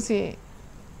నన్ను చూసి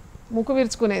ముక్కు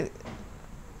విరుచుకునేది,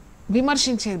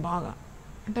 విమర్శించేది బాగా.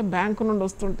 అంటే బ్యాంకు నుండి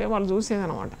వస్తుంటే వాళ్ళు చూసేది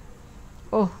అనమాట,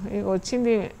 ఓహ్ ఇక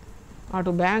వచ్చింది,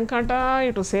 అటు బ్యాంక్ అట,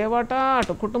 ఇటు సేవ అట,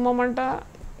 అటు కుటుంబం అంట,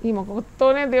 ఈ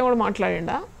మొక్కతోనే దేవుడు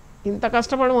మాట్లాడిండా, ఇంత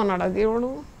కష్టపడమన్నాడు ఆ దేవుడు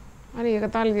అని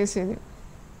ఎగతాళి చేసేది,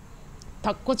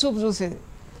 తక్కువ చూపు చూసేది.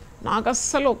 నాకు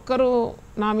అస్సలు ఒక్కరు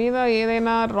నా మీద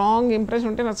ఏదైనా రాంగ్ ఇంప్రెషన్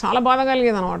ఉంటే నాకు చాలా బాధ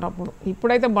కలిగేది అనమాట అప్పుడు.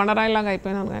 ఇప్పుడైతే బండరాయిలాగా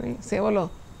అయిపోయినాను, కానీ సేవలో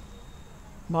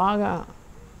బాగా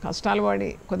కష్టాలు పడి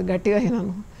కొద్ది గట్టిగా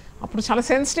అయినాను. అప్పుడు చాలా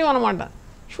సెన్సిటివ్ అనమాట.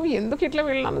 ఎందుకు ఇట్లా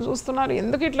వీళ్ళు నన్ను చూస్తున్నారు,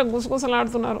 ఎందుకు ఇట్లా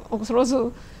గుసగుసలాడుతున్నారు. ఒక రోజు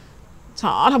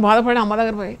చాలా బాధపడి అమ్మ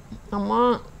దగ్గర పోయి, అమ్మ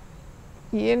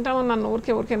ఏంటమ్మా నన్ను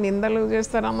ఊరికే నిందలు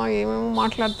చేస్తారమ్మా, ఏమేమో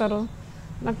మాట్లాడతారు,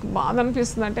 నాకు బాధ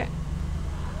అనిపిస్తుంది. అంటే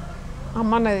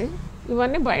అమ్మ అన్నది,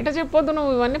 ఇవన్నీ బయట చెప్పొద్దు,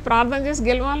 నువ్వు ఇవన్నీ ప్రార్థన చేసి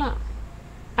గెలవాలా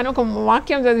అని ఒక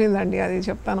వాక్యం చదివిందండి. అది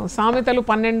చెప్తాను. సామెతలు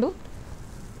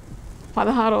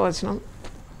 12:16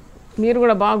 మీరు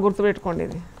కూడా బాగా గుర్తుపెట్టుకోండి.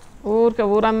 ఇది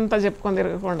ఊరంతా చెప్పుకొని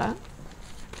తిరగకుండా,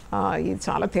 ఇది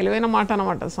చాలా తెలివైన మాట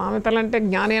అనమాట. సామెతలు అంటే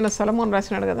జ్ఞాని అయిన సొలొమోను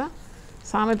రాసినాడు కదా.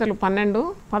 సామెతలు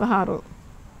 12:16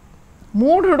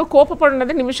 మూఢుడు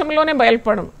కోపపడినది నిమిషంలోనే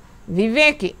బయలుపడను,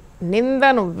 వివేకి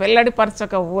నిందను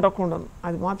వెల్లడిపరచక ఊరకుండును.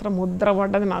 అది మాత్రం ముద్ర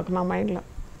పడ్డది నాకు నా మైండ్లో.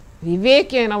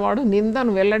 వివేకి అయిన వాడు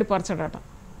నిందను వెల్లడిపరచడట,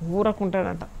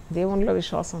 ఊరకుంటాడట దేవునిలో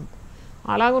విశ్వాసం.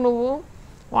 అలాగూ నువ్వు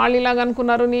వాళ్ళు ఇలాగ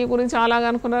అనుకున్నారు, నీ గురించి అలాగ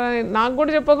అనుకున్నారు అని నాకు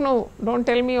కూడా చెప్పకు. నువ్వు don't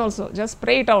tell me also, just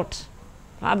pray it out,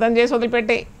 ప్రార్థన చేసి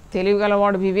వదిలిపెట్టే.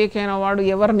 తెలివిగలవాడు వివేకైన వాడు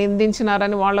ఎవరు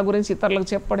నిందించినారని వాళ్ళ గురించి ఇతరులకు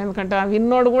చెప్పాడు. ఎందుకంటే ఆ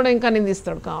విన్నోడు కూడా ఇంకా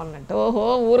నిందిస్తాడు కావాలంటే. ఓహో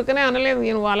ఊరికనే అనలేదు,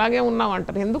 నువ్వు అలాగే ఉన్నావు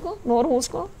అంటారు. ఎందుకు నోరు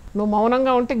మూసుకో, నువ్వు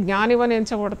మౌనంగా ఉంటే జ్ఞానివని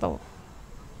ఎంచబడతావు.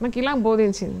 నాకు ఇలా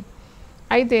బోధించింది.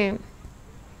 అయితే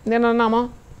నేను అన్నామా,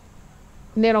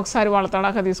 నేను ఒకసారి వాళ్ళ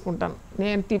తడాక తీసుకుంటాను,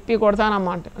 నేను తిప్పి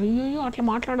కొడతానమ్మా అంటే, అయ్యో అట్లా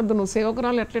మాట్లాడద్దు, నువ్వు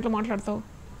సేవకురాలు ఎట్లా మాట్లాడతావు,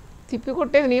 తిప్పి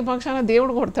కొట్టేది నీ పక్షాన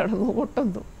దేవుడు కొడతాడు, నువ్వు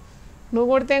కొట్టద్దు, నువ్వు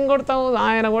కొడితే ఏం కొడతావు,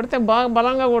 ఆయన కొడితే బాగా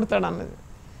బలంగా కొడతాడు అన్నది.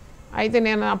 అయితే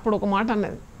నేను అప్పుడు ఒక మాట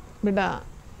అన్నది, బిడ్డ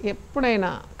ఎప్పుడైనా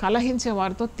కలహించే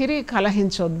వారితో తిరిగి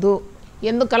కలహించొద్దు.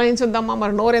 ఎందుకు కలహించొద్దమ్మా,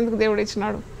 మరి నోరు ఎందుకు దేవుడు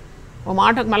ఇచ్చినాడు, ఓ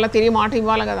మాటకు మళ్ళీ తిరిగి మాట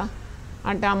ఇవ్వాలి కదా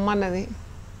అంటే అమ్మ అన్నది,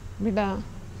 బిడ్డ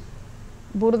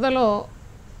బురదలో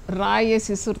రాయి వేసి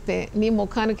ఇసురితే నీ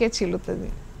ముఖానికే చిల్లుతుంది.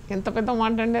 ఎంత పెద్ద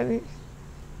మాట అండి అది.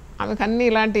 ఆమెకు అన్నీ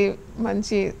ఇలాంటి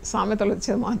మంచి సామెతలు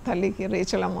వచ్చేది మా తల్లికి,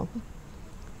 రేచలమ్మకు,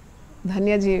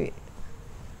 ధన్యజీవి.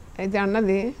 అయితే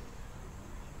అన్నది,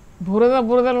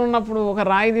 బురదలు ఉన్నప్పుడు ఒక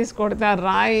రాయి తీసుకొడితే ఆ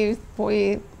రాయి పోయి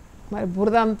మరి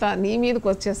బురద అంతా నీ మీదకి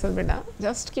వచ్చేస్తుంది. బిడ్డ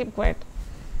just keep quiet,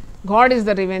 God is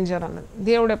the revenger అన్నది.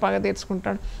 దేవుడే పగ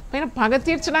తీర్చుకుంటాడు. పైన పగ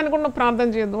తీర్చడానికి కూడా ప్రార్థన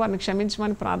చేయొద్దు, వారిని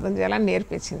క్షమించమని ప్రార్థన చేయాలని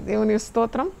నేర్పించింది. దేవుని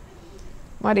స్తోత్రం.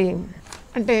 మరి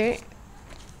అంటే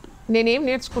నేనేం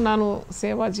నేర్చుకున్నాను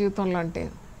సేవా జీవితంలో అంటే,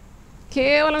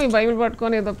 కేవలం ఈ బైబిల్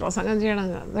పట్టుకొని ఏదో ప్రసంగం చేయడం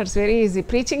కాదు. That's very easy.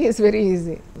 Preaching is very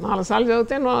easy. 4 సార్లు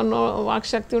చదివితే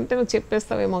వాక్శక్తి ఉంటే నువ్వు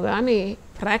చెప్పేస్తావేమో, కానీ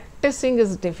ప్రాక్టీసింగ్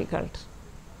ఈజ్ డిఫికల్ట్.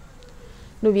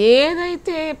 నువ్వు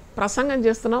ఏదైతే ప్రసంగం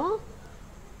చేస్తున్నావో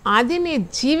అది నీ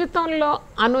జీవితంలో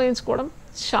అన్వయించుకోవడం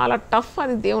చాలా టఫ్.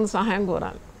 అది దేవుని సహాయం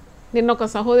కోరాలి. నిన్న ఒక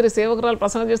సహోదరి సేవకురాలు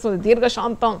ప్రసంగం చేస్తుంది,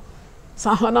 దీర్ఘశాంతం,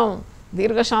 సహనం,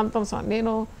 దీర్ఘశాంతం.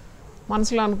 నేను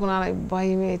మనసులో అనుకున్నాను,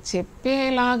 భయమే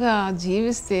చెప్పేలాగా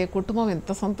జీవిస్తే కుటుంబం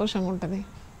ఎంత సంతోషంగా ఉంటుంది.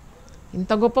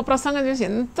 ఇంత గొప్ప ప్రసంగం చేసి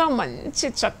ఎంత మంచి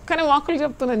చక్కని వాక్కులు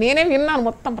చెప్తున్నా. నేనే విన్నాను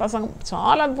మొత్తం ప్రసంగం,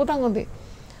 చాలా అద్భుతంగా ఉంది.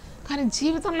 కానీ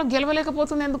జీవితంలో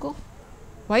గెలవలేకపోతుంది ఎందుకు?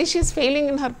 Why she is failing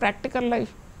in her practical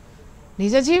life.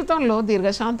 నిజ జీవితంలో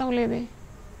దీర్ఘశాంతం లేదే,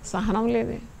 సహనం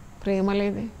లేదే, ప్రేమ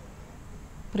లేదే.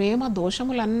 ప్రేమ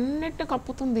దోషములన్నిటిని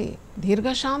కప్పుతుంది.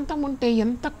 దీర్ఘశాంతం ఉంటే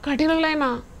ఎంత కఠినలైనా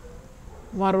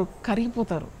వారు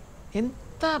కరిగిపోతారు.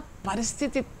 ఎంత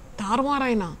పరిస్థితి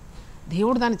తారుమారైనా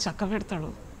దేవుడు దాన్ని చక్కబెడతాడు.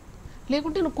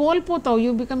 లేకుంటే నువ్వు కోల్పోతావు,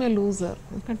 యూ బికమ్ ఏ లూజర్.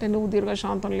 ఎందుకంటే నువ్వు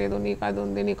దీర్ఘశాంతం లేదు, నీకు అది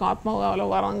ఉంది, నీకు ఆత్మ కావాలా,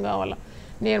 వరం కావాలా,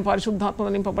 నేను పరిశుద్ధాత్మ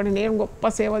నింపబడి నేను గొప్ప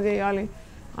సేవ చేయాలి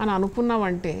అని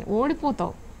అనుకున్నావంటే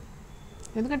ఓడిపోతావు.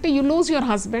 ఎందుకంటే you lose your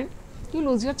husband, you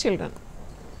lose your children.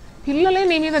 పిల్లలే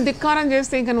నీ మీద ధిక్కారం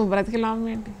చేస్తే ఇంకా నువ్వు బ్రతికి లాభం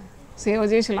ఏంటి, సేవ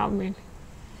చేసి లాభం ఏంటి?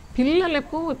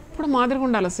 పిల్లలకు ఎప్పుడు మాదిరిగా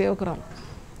ఉండాలి సేవకురాలు.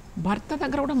 భర్త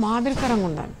దగ్గర కూడా మాదిరికరంగా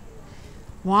ఉండాలి.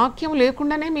 వాక్యం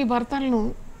లేకుండానే మీ భర్తలను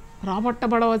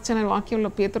రాబట్టబడవచ్చనే వాక్యంలో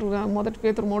మొదటి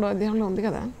పేతురు 3వ అధ్యాయంలో ఉంది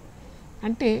కదా.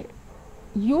 అంటే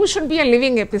you should be a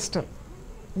living epistle.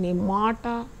 నీ మాట,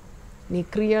 నీ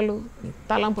క్రియలు, నీ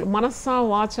తలంపులు, మనస్స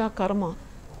వాచ కర్మ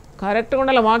కరెక్ట్గా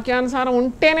ఉండాలి. వాక్యానుసారం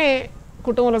ఉంటేనే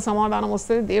కుటుంబంలో సమాధానం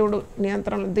వస్తుంది. దేవుడు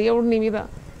నియంత్రణలో, దేవుడు నీ మీద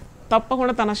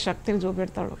తప్పకుండా తన శక్తిని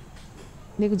చూపెడతాడు,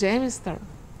 నీకు జయం ఇస్తాడు.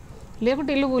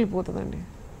 లేకుంటే ఇల్లు కూలిపోతుందండి.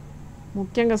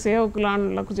 ముఖ్యంగా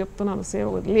సేవకులకు చెప్తున్నాను,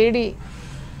 లేడీ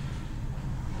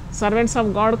సర్వెంట్స్ ఆఫ్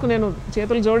గాడ్కు నేను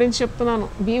చేతులు జోడించి చెప్తున్నాను,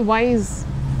 బీ వైజ్.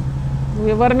 నువ్వు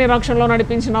ఎవరిని రక్షణలో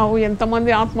నడిపించినావు,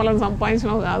 ఎంతమంది ఆత్మలను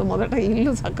సంపాదించినావు కాదు, మొదట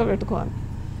ఇల్లు చక్క పెట్టుకోవాలి.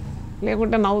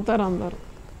 లేకుంటే నవ్వుతారు అందరు.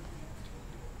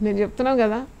 నేను చెప్తున్నాను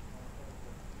కదా,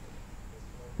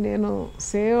 నేను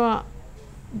సేవ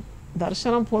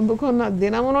దర్శనం పొందుకున్న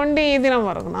దినం నుండి ఈ దినం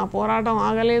వరకు నా పోరాటం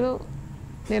ఆగలేదు.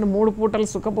 నేను 3 పూటలు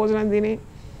సుఖభోజనం తిని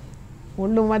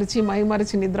ఒళ్ళు మరిచి మై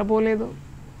మరిచి నిద్రపోలేదు.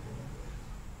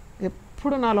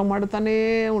 ఎప్పుడు నాలో మండుతూనే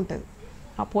ఉంటుంది.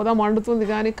 ఆ పొద మండుతుంది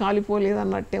కానీ కాలిపోలేదు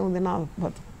అన్నట్టే ఉంది నా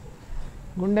బతుకు.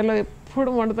 గుండెలో ఎప్పుడు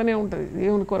మండుతూనే ఉంటుంది.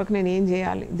 దేవుని కొరకు నేను ఏం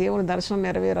చేయాలి, దేవుని దర్శనం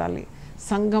నెరవేరాలి,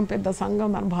 సంఘం, పెద్ద సంఘం,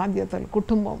 దాని బాధ్యతలు,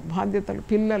 కుటుంబం బాధ్యతలు,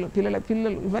 పిల్లల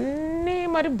పిల్లలు, ఇవన్నీ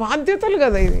మరి బాధ్యతలు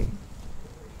కదా. ఇది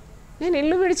నేను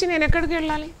ఇల్లు విడిచి నేను ఎక్కడికి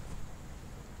వెళ్ళాలి?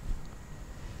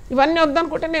 ఇవన్నీ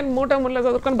వద్దనుకుంటే నేను మూట ముళ్ళ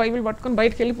చదువుకొని బైబిల్ పట్టుకొని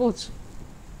బయటికి వెళ్ళిపోవచ్చు.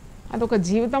 అదొక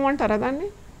జీవితం అంటారా దాన్ని?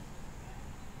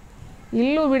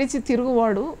 ఇల్లు విడిచి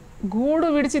తిరుగువాడు గూడు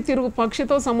విడిచి తిరుగు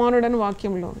పక్షితో సమానుడని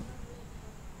వాక్యంలో.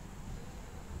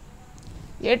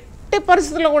 ఎట్టి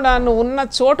పరిస్థితుల్లో కూడా నువ్వు ఉన్న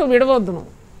చోటు విడవద్దు.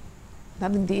 నువ్వు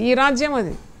అది నీ రాజ్యం,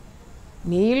 అది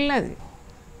నీ ఇల్లు, అది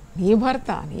నీ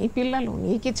భర్త, నీ పిల్లలు,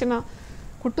 నీకిచ్చిన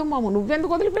కుటుంబము,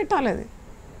 నువ్వెందుకు వదిలిపెట్టాలి అది?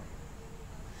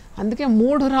 అందుకే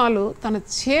 3 రాళ్ళు తన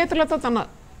చేతులతో తన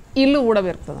ఇల్లు కూడా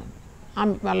పెరుగుతుందండి.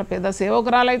 వాళ్ళ పెద్ద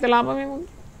సేవకురాలు అయితే లాభం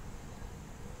ఏముంది?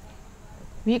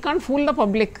 We can't fool the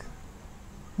public.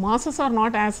 Masses are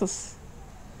not యాసెస్.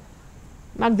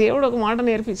 నాకు దేవుడు ఒక మాట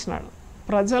నేర్పించినాడు,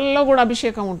 ప్రజల్లో కూడా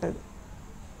అభిషేకం ఉంటుంది.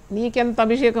 నీకెంత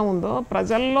అభిషేకం ఉందో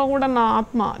ప్రజల్లో కూడా నా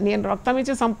ఆత్మ, నేను రక్తం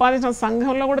ఇచ్చి సంపాదించిన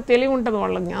సంఘంలో కూడా తెలివి ఉంటుంది,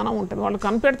 వాళ్ళ జ్ఞానం ఉంటుంది. వాళ్ళు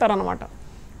కనిపెడతారనమాట.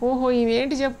 ఓహో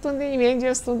ఈమెంటి చెప్తుంది, ఈమెం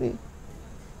చేస్తుంది,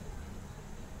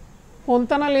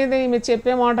 పొంతన లేదే ఈమె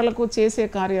చెప్పే మాటలకు చేసే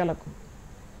కార్యాలకు.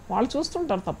 వాళ్ళు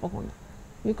చూస్తుంటారు తప్పకుండా.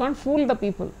 You can't fool the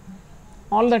people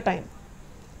all the time.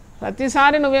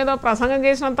 ప్రతిసారి నువ్వేదో ప్రసంగం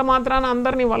చేసినంత మాత్రాన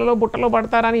అందరినీ వలలో బుట్టలో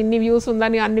పడతారని, ఇన్ని వ్యూస్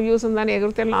ఉందని అన్ని వ్యూస్ ఉందని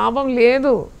ఎగిరితే లాభం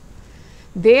లేదు.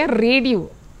 They read you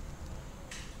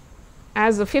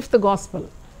as the 5th gospel.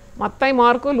 Mattayi,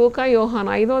 mark, లూకా,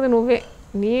 యోహాను, 5వది నువ్వే.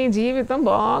 నీ జీవితం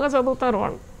బాగా చదువుతారు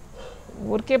వాళ్ళు,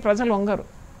 ఊరికే ప్రజలు వంగరు.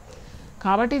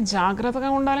 కాబట్టి జాగ్రత్తగా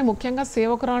ఉండాలి. ముఖ్యంగా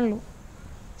సేవకురాళ్ళు,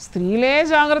 స్త్రీలే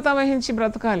జాగ్రత్త వహించి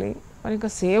బ్రతకాలి. మరి ఇంకా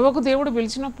సేవకు దేవుడు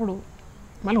పిలిచినప్పుడు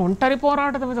మళ్ళీ ఒంటరి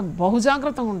పోరాటం మీద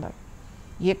బహుజాగ్రత్తగా ఉండాలి.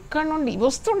 ఎక్కడి నుండి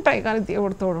వస్తుంటాయి కానీ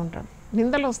దేవుడు తోడు ఉంటాడు.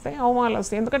 నిందలు వస్తాయి, అవమానాలు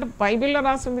వస్తాయి. ఎందుకంటే బైబిల్లో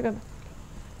రాసింది కదా,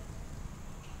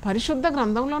 పరిశుద్ధ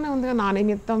గ్రంథంలోనే ఉంది కదా, నా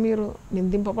నిమిత్తం మీరు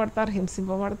నిందింపబడతారు,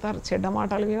 హింసింపబడతారు, చెడ్డ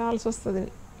మాటలు వినాల్సి వస్తుంది,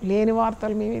 లేని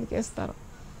వార్తలు మీ మీదకి వేస్తారు,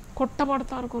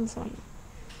 కొట్టబడతారు కొన్నిసార్లు.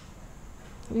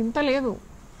 ఇంత లేదు,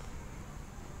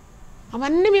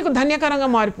 అవన్నీ మీకు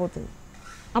ధన్యకరంగా మారిపోతుంది.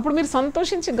 అప్పుడు మీరు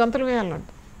సంతోషించి గంతులు వేయాలంట,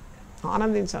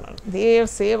 ఆనందించాలి.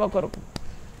 సేవ కొరకు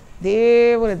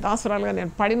దేవుని దాసురాలుగా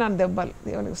నేను పడిన దెబ్బలు,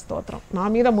 దేవునికి స్తోత్రం. నా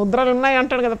మీద ముద్రలు ఉన్నాయి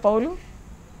అంటాడు కదా పౌలు.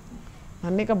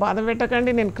 నన్నిక బాధ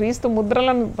పెట్టకండి, నేను క్రీస్తు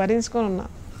ముద్రలను భరించుకొని ఉన్నా.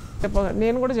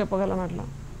 నేను కూడా చెప్పగలను అట్లా.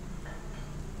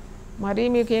 మరీ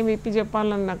మీకేం ఇప్పి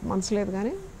చెప్పాలని నాకు మనసు లేదు.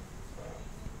 కానీ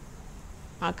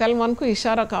అకల్ మనకు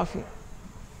ఇషారా కాఫీ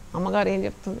అమ్మగారు ఏం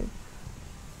చెప్తుంది.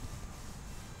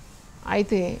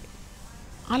 అయితే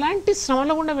అలాంటి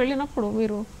శ్రమల గుండా వెళ్ళినప్పుడు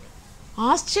మీరు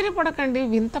ఆశ్చర్యపడకండి,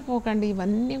 వింతపోకండి.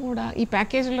 ఇవన్నీ కూడా ఈ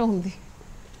ప్యాకేజీలో ఉంది,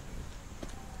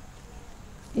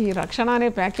 ఈ రక్షణ అనే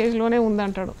ప్యాకేజీలోనే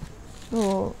ఉందంటాడు.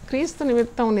 క్రీస్తు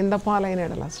నిమిత్తం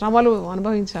నిందపాలైనడలా శ్రమలు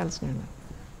అనుభవించాల్సిన,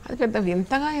 అది పెద్ద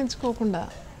వింతగా ఎంచుకోకుండా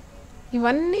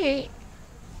ఇవన్నీ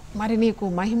మరి నీకు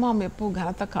మహిమ, మెప్పు,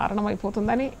 ఘనత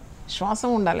కారణమైపోతుందని విశ్వాసం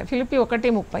ఉండాలి. ఫిలిప్పి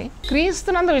 1:30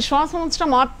 క్రీస్తునందు విశ్వాసం ఉంచడం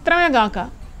మాత్రమే గాక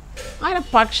ఆయన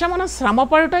పక్షమున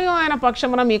శ్రమపడుటయో ఆయన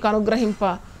పక్షమున మీకు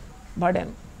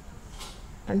అనుగ్రహింపబడాను.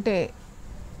 అంటే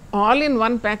ఆల్ ఇన్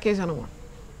వన్ ప్యాకేజ్ అన్నమాట.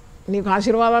 నీకు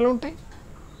ఆశీర్వాదాలు ఉంటాయి,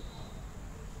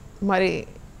 మరి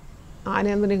ఆయన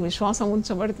యందు నీకు విశ్వాసం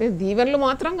ఉంచబడితే దీవెనలు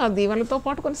మాత్రం కాదు, దీవెనలతో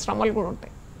పాటు కొన్ని శ్రమలు కూడా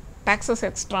ఉంటాయి. ట్యాక్సెస్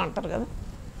ఎక్స్ట్రా అంటారు కదా,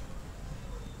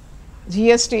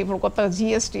 జిఎస్టీ, ఇప్పుడు కొత్తగా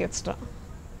జిఎస్టీ ఎక్స్ట్రా,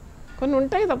 కొన్ని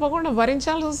ఉంటాయి, తప్పకుండా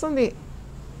భరించాల్సి వస్తుంది.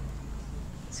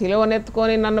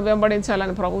 సిలువనెత్తుకొని నన్ను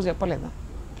వెంబడించాలని ప్రభు చెప్పలేదా?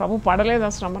 ప్రభు పడలేదా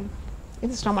శ్రమలు?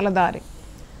 ఇది శ్రమల దారి.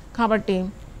 కాబట్టి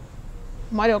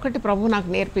మరి ఒకటి ప్రభు నాకు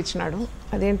నేర్పించినాడు.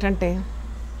 అదేంటంటే,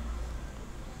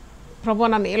 ప్రభు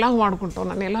నన్ను ఎలా వాడుకుంటావు,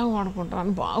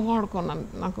 నన్ను బాగా వాడుకున్నాను,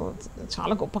 నాకు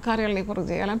చాలా గొప్ప కార్యాలు నీ కొరకు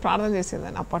చేయాలని ప్రార్థన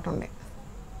చేసేదాన్ని అప్పటి నుండి.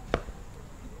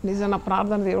 నిజం, నా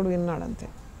ప్రార్థన దేవుడు విన్నాడు అంతే.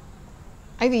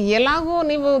 అయితే ఎలాగో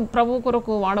నీవు ప్రభు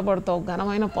కొరకు వాడబడతావు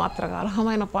ఘనమైన పాత్రగా,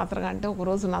 అర్హమైన పాత్రగా అంటే,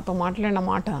 ఒకరోజు నాతో మాట్లాడిన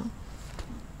మాట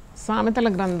సామెతల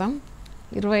గ్రంథం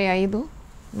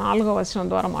 25:4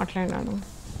 ద్వారా మాట్లాడినాడు.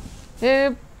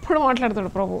 ఎప్పుడు మాట్లాడతాడు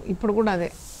ప్రభు, ఇప్పుడు కూడా అదే,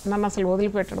 నన్ను అసలు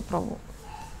వదిలిపెట్టాడు ప్రభు.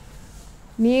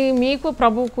 మీకు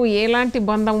ప్రభువుకు ఎలాంటి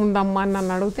బంధం ఉందమ్మా అని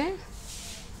నన్ను అడిగితే,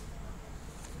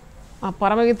 ఆ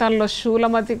పరమగీతాల్లో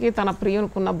శూలమతికి తన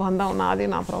ప్రియునికున్న బంధం నాది,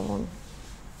 నా ప్రభువుని.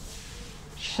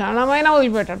 క్షణమైనా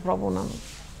వదిలిపెట్టాడు ప్రభు నన్ను.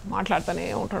 మాట్లాడుతూనే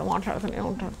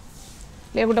ఉంటాడు.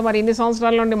 లేకుంటే మరి ఇన్ని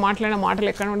సంవత్సరాల నుండి మాట్లాడిన మాటలు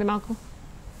ఎక్కడ నుండి నాకు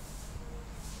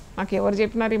ఎవరు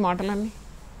చెప్పినారు ఈ మాటలన్నీ?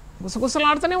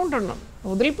 గుసగుసలాడుతూనే ఉంటాడు నన్ను,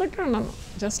 వదిలిపెట్టాడు నన్ను.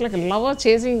 Just like lover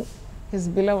chasing his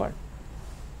beloved.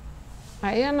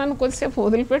 అయ్యా నన్ను కొద్దిసేపు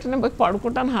వదిలిపెట్టి నేను పోయి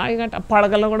పడుకుంటాను హాయిగా.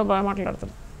 పడగల్లో కూడా బాగా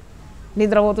మాట్లాడతాడు,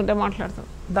 నిద్రపోతుంటే మాట్లాడతాడు,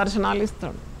 దర్శనాలు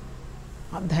ఇస్తాడు,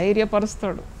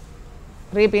 ధైర్యపరుస్తాడు,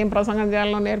 రేపు ఏం ప్రసంగం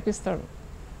చేయాలో నేర్పిస్తాడు.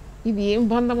 ఇది ఏం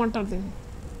బంధం అంటారు దీన్ని?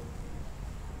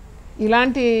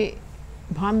 ఇలాంటి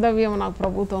బాంధవ్యం నాకు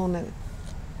ప్రభుతో ఉన్నది.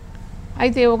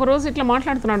 అయితే ఒకరోజు ఇట్లా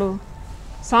మాట్లాడుతున్నాడు.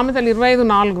 సామెతలు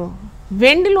 25:4,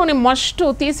 వెండిలోని మస్టు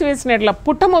తీసివేసినట్ల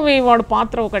పుట్టము వేయవాడు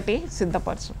పాత్ర ఒకటి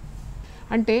సిద్ధపరచు.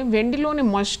 అంటే వెండిలోని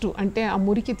మస్టు అంటే ఆ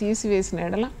మురికి తీసివేసిన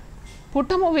ఎడల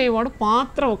పుట్టము వేయవాడు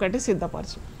పాత్ర ఒకటి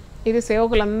సిద్ధపరచు. ఇది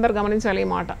సేవకులందరూ గమనించాలి ఈ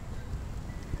మాట.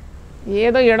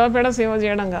 ఏదో ఎడవపెడ సేవ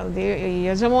చేయడం కాదు,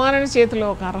 యజమాని చేతిలో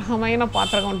ఒక అర్హమైన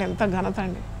పాత్రగా ఉంటే ఎంత ఘనత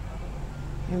అండి,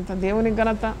 ఎంత దేవునికి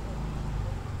ఘనత.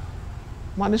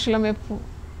 మనుషుల మెప్పు,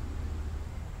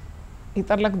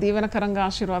 ఇతరులకు దీవెనకరంగా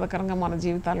ఆశీర్వాదకరంగా మన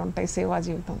జీవితాలు ఉంటాయి, సేవా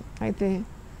జీవితం. అయితే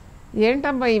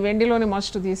ఏంటబ్బా ఈ వెండిలోని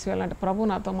మస్టు తీసివేయాలంటే, ప్రభు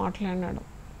నాతో మాట్లాడినాడు,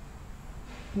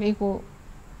 నీకు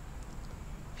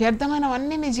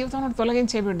వ్యర్థమైనవన్నీ నీ జీవితంలో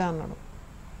తొలగించే బిడ్డ అన్నాడు.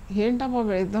 ఏంటబ్బా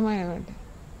వ్యర్థమైనవంటే,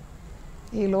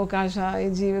 ఈ లోకాశ, ఈ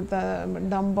జీవిత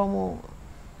డంబము,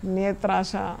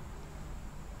 నేత్రాశ,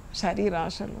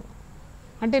 శరీరాశలు.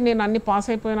 అంటే నేను అన్ని పాస్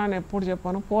అయిపోయినా అని ఎప్పుడు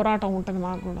చెప్పాను, పోరాటం ఉంటుంది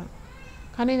నాకు కూడా.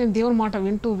 కానీ నేను దేవుని మాట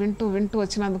వింటూ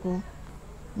వచ్చినందుకు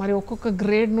మరి ఒక్కొక్క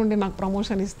గ్రేడ్ నుండి నాకు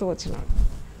ప్రమోషన్ ఇస్తూ వచ్చినాడు.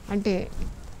 అంటే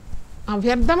ఆ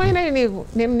వ్యర్థమైనవి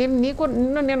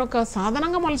నేను ఒక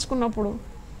సాధనంగా మలుచుకున్నప్పుడు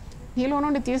నీలో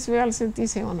నుండి తీసివేయాల్సింది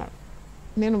తీసేయమన్నాడు.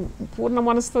 నేను పూర్ణ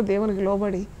మనసుతో దేవునికి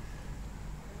లోబడి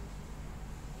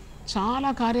చాలా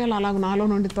కార్యాలు అలాగ నాలో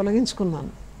నుండి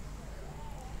తొలగించుకున్నాను.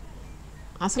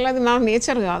 అసలు అది నా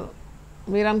నేచర్ కాదు.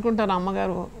 మీరు అనుకుంటారు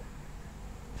అమ్మగారు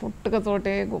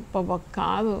పుట్టుకతోటే గొప్ప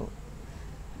కాదు.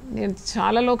 నేను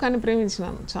చాలా లోకాన్ని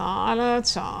ప్రేమించినాను,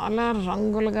 చాలా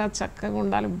రంగులుగా చక్కగా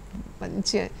ఉండాలి,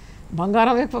 మంచి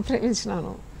బంగారం ఎక్కువ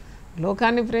ప్రేమించినాను,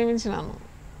 లోకాన్ని ప్రేమించినాను.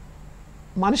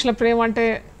 మనుషుల ప్రేమ అంటే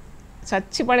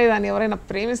చచ్చిపడేదాన్ని, ఎవరైనా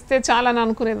ప్రేమిస్తే చాలని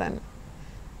అనుకునేదాన్ని.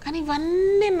 కానీ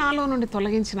ఇవన్నీ నాలో నుండి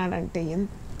తొలగించినాడంటే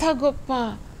ఎంత గొప్ప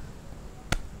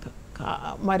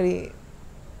మరి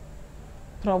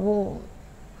ప్రభు.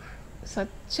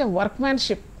 సచ్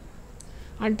వర్క్మ్యాన్షిప్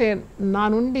అంటే నా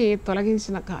నుండి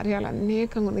తొలగించిన కార్యాలు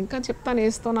అనేకంగా ఉంది. ఇంకా చెప్తాను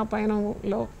వేస్తూ నా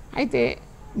పయనంలో. అయితే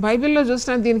బైబిల్లో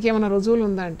చూసిన దీనికి ఏమైనా రుజువులు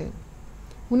ఉందా అంటే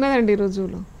ఉన్నదండి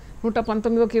రుజువులు.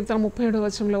 119వ కీర్తన 37వ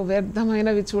వచనంలో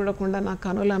వ్యర్థమైనవి చూడకుండా నా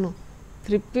కనులను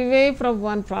త్రిప్పివే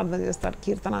ప్రభు అని ప్రార్థన చేస్తారు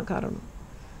కీర్తనాకారుడు.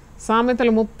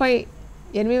 సామెతలు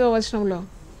 38వ వచనంలో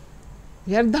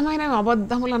వ్యర్థమైన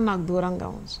అబద్ధములను నాకు దూరంగా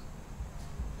ఉంచు.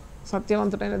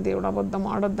 సత్యవంతుడైన దేవుడు అబద్ధం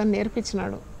ఆడొద్దని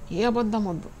నేర్పించినాడు. ఏ అబద్ధం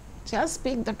వద్దు, just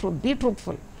speak the truth, be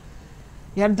truthful.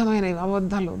 వ్యర్థమైనవి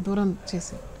అబద్ధాలు దూరం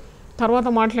చేసి తర్వాత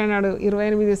మాట్లాడినాడు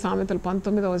 28 సామెతలు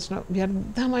 19వ వచనం,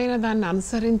 వ్యర్థమైన దాన్ని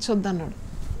అనుసరించొద్దు అన్నాడు.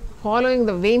 Following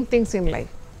the vein things in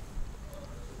life.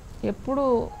 ఎప్పుడు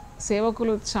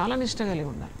సేవకులు చాలా నిష్ట కలిగి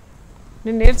ఉండాలి.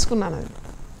 నేను నేర్చుకున్నాను అది.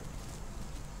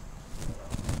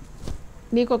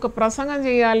 నీకు ఒక ప్రసంగం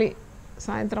చేయాలి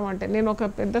సాయంత్రం అంటే, నేను ఒక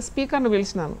పెద్ద స్పీకర్ను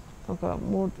పిలిచినాను ఒక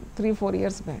 3-4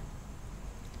 ఇయర్స్ బ్యాక్.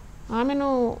 ఆమెను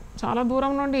చాలా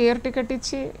దూరం నుండి ఎయిర్ టికెట్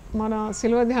ఇచ్చి మన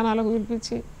శిల్వ ధ్యానాలకు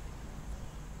పిలిపించి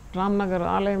రామ్నగర్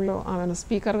ఆలయంలో ఆమెను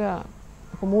స్పీకర్గా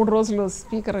ఒక 3 రోజులు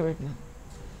స్పీకర్గా పెట్టినాను.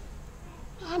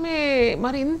 ఆమె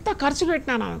మరి ఇంత ఖర్చు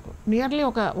పెట్టినాను ఆమెకు, నియర్లీ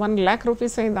ఒక 1 lakh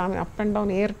రూపీస్ అయింది ఆమె up and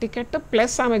down air ticket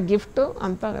plus ఆమె గిఫ్ట్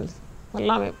అంతా కలిసి,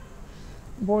 మళ్ళీ ఆమె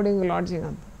బోర్డింగ్ లాడ్జింగ్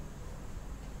అంతా.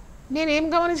 నేనేం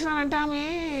గమనించినానంటే ఆమె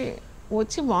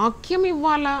వచ్చి వాక్యం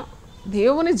ఇవ్వాలా,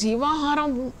 దేవుని జీవాహారం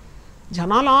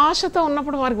జనాల ఆశతో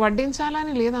ఉన్నప్పుడు వారికి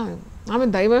వడ్డించాలని లేదా ఆమె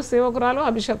దైవ సేవకురాలు,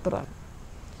 అభిషక్తురాలు.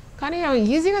 కానీ ఆమె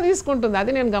ఈజీగా తీసుకుంటుంది,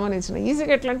 అది నేను గమనించిన.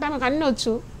 ఈజీగా ఎట్లా అంటే ఆమెకు అన్నీ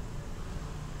వచ్చు,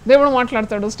 దేవుడు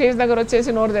మాట్లాడతాడు, స్టేజ్ దగ్గర వచ్చేసి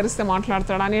నోరు తెరిస్తే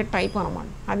మాట్లాడతాడు అనే టైప్ అనమాట.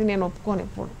 అది నేను ఒప్పుకోను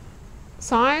ఎప్పుడు.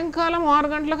 సాయంకాలం 6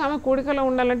 గంటలకు ఆమె కూడికలో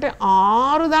ఉండాలంటే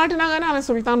 6 దాటినా కానీ ఆమె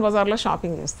సుల్తాన్ బజార్లో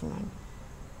షాపింగ్ చేస్తున్నాను.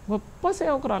 గొప్ప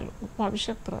సేవకురాలు, గొప్ప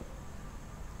అభిషక్తురాలు.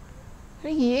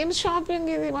 ఏం షాపింగ్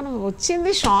ఇది? మనం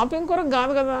వచ్చింది షాపింగ్ కొరకు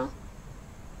కాదు కదా.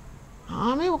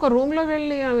 ఆమె ఒక రూమ్లో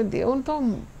వెళ్ళి ఆమె దేవునితో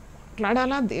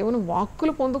మాట్లాడాలా, దేవుని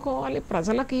వాక్కులు పొందుకోవాలి,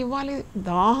 ప్రజలకు ఇవ్వాలి.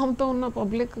 దాహంతో ఉన్న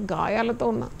పబ్లిక్, గాయాలతో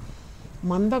ఉన్న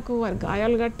మందకు వారి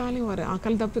గాయాలు కట్టాలి, వారి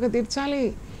ఆకలి దప్పిక తీర్చాలి,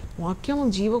 వాక్యము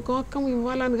జీవవాక్యం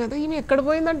ఇవ్వాలని కదా. ఈమె ఎక్కడ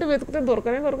పోయిందంటే వెతికితే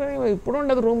దొరకనే ఇప్పుడు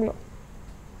ఉండదు రూమ్లో.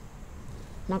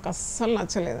 నాకు అస్సలు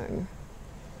నచ్చలేదండి.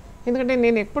 ఎందుకంటే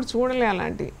నేను ఎప్పుడు చూడలే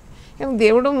అలాంటివి.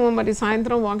 దేవుడు మరి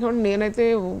సాయంత్రం వాక్యం, నేనైతే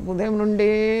ఉదయం నుండే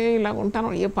ఇలా ఉంటాను,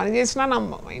 ఏ పని చేసినా నా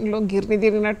మైండ్లో గిర్ని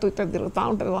తిరిగినట్టు ఇట్లా తిరుగుతూ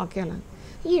ఉంటుంది వాక్యాలని.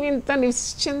 ఈమె ఇంత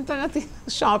నిశ్చింతగా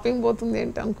షాపింగ్ పోతుంది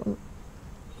ఏంటి అనుకున్నాను.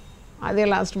 అదే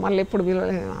లాస్ట్, మళ్ళీ ఎప్పుడు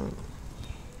విలువలేదు.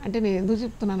 అంటే నేను ఎందుకు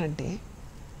చెప్తున్నానంటే,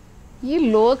 ఈ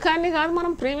లోకాన్ని కాదు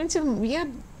మనం ప్రేమించేది.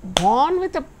 We are born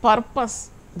with a purpose.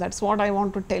 That's what I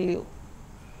want to tell you,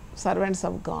 servants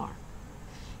of God.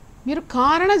 మీరు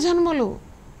కారణ జన్మలు,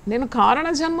 నేను కారణ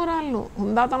జన్మరాలను.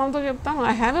 ఉందాతనంతో చెప్తాను,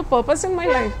 I have a purpose in my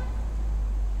life.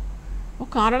 ఒక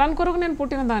కారణాన్ని కొరకు నేను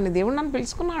పుట్టిన దాన్ని, దేవుడు నన్ను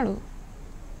పిలుచుకున్నాడు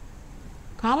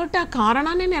కాబట్టి ఆ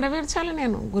కారణాన్ని నెరవేర్చాలి.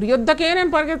 నేను గురి యొద్దకే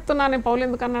నేను పరిగెత్తున్నాను. పౌలు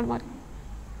ఎందుకు అన్నాడు మరి?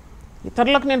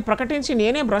 ఇతరులకు నేను ప్రకటించి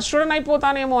నేనే భ్రష్టుడని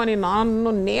అయిపోతానేమో అని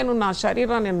నేను నా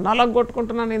శరీరాన్ని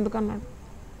నలగొట్టుకుంటున్నాను ఎందుకన్నాడు?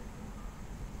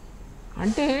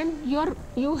 అంటే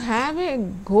you have a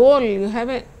goal, you have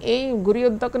a aim. గురి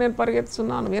యొద్దకు నేను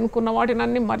పరిగెత్తుతున్నాను. వెనుకున్న వాటిని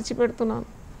అన్నీ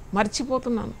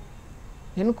మర్చిపోతున్నాను.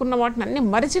 వెనుకున్న వాటిని అన్నీ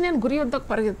మరిచి నేను గురి యొద్దకు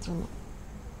పరిగెత్తున్నాను.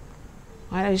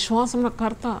 ఆయన విశ్వాసం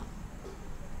కర్త.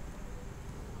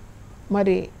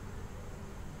 మరి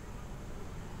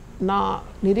నా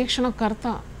నిరీక్షణకర్త.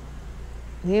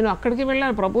 నేను అక్కడికి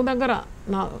వెళ్ళాలి, ప్రభు దగ్గర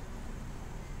నా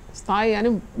స్థాయి అని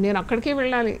నేను అక్కడికే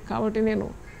వెళ్ళాలి. కాబట్టి నేను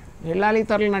వెళ్ళాలి,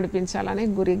 ఇతరులు నడిపించాలని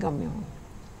గురి గమ్యం.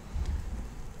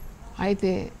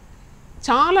 అయితే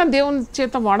చాలా దేవుని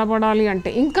చేత వాడబడాలి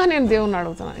అంటే ఇంకా నేను దేవుని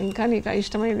అడుగుతున్నాను, ఇంకా నీకు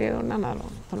ఇష్టమైనది ఏదో ఉన్నా నాలో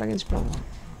తొలగించి ప్రభు,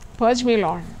 పర్జ్ మీ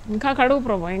లార్డ్, ఇంకా కడుగు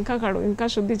ప్రభు, ఇంకా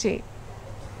శుద్ధి చేయి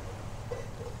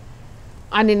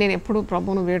అని నేను ఎప్పుడు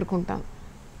ప్రభువును వేడుకుంటాను.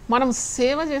 మనం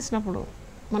సేవ చేసినప్పుడు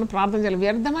మనం ప్రార్థన చేయాలి,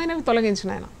 వ్యర్థమైనవి తొలగించిన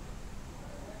ఆయన.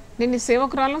 నేను ఈ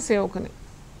సేవకురాలను, సేవకుని,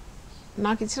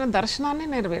 నాకు ఇచ్చిన దర్శనాన్ని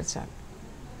నెరవేర్చాలి,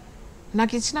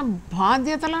 నాకు ఇచ్చిన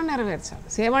బాధ్యతలను నెరవేర్చాలి.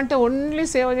 సేవ అంటే ఓన్లీ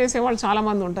సేవ చేసేవాళ్ళు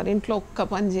చాలామంది ఉంటారు, ఇంట్లో ఒక్క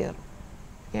పని చేయరు.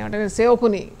 ఏమంటే నేను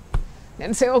సేవకుని,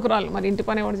 నేను సేవకురాలు, మరి ఇంటి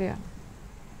పని ఎవరు చేయాలి?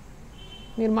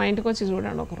 మీరు మా ఇంటికి వచ్చి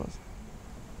చూడండి ఒకరోజు.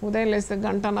 ఉదయం లేస్తే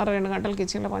 1.5-2 గంటలు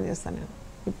కిచెన్లో పని చేస్తాను నేను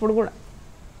ఇప్పుడు కూడా.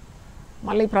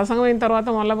 మళ్ళీ ప్రసంగం అయిన తర్వాత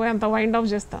మళ్ళీ పోయి అంత వైండ్ ఆఫ్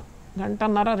చేస్తా.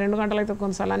 1.5-2 గంటలు అయితే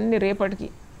కొన్నిసార్లు అన్నీ రేపటికి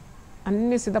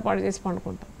అన్నీ సిద్ధపాటు చేసి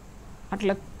పండుకుంటాం.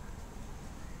 అట్లా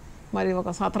మరి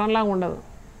ఒక సత్రంలాగా ఉండదు,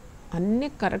 అన్నీ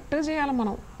కరెక్ట్గా చేయాలి.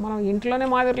 మనం ఇంట్లోనే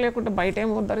మాదిరి లేకుంటే బయట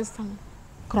ఏం ఉద్ధరిస్తాము.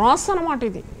 క్రాస్ అన్నమాట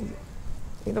ఇది.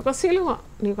 ఇదొక సిలువ.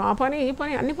 నీకు ఆ పని ఈ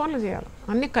పని అన్ని పనులు చేయాలి,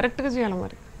 అన్నీ కరెక్ట్గా చేయాలి.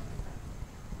 మరి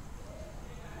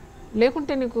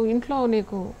లేకుంటే ఇంట్లో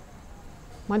నీకు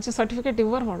మంచి సర్టిఫికేట్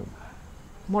ఇవ్వరు వాళ్ళు.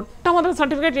 మొట్టమొదటి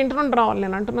సర్టిఫికేట్ ఇంటి నుండి రావాలి.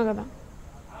 నేను అంటున్నా కదా,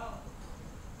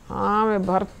 ఆమె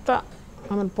భర్త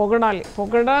ఆమెను పొగడాలి.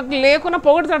 లేకున్నా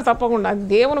పొగడతాడు తప్పకుండా. అది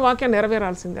దేవుని వాక్యం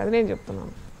నెరవేరాల్సింది. అది నేను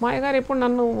చెప్తున్నాను. మా అయ్యగారు ఎప్పుడు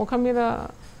నన్ను ముఖం మీద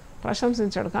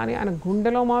ప్రశంసించాడు, కానీ ఆయన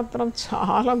గుండెలో మాత్రం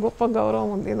చాలా గొప్ప గౌరవం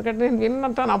ఉంది. ఎందుకంటే నేను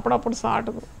విన్నట్టాను అప్పుడప్పుడు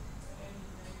సాటుకు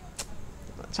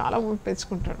చాలా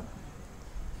తెచ్చుకుంటాడు.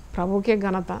 ప్రభుకే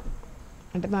ఘనత.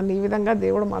 అంటే నన్ను ఈ విధంగా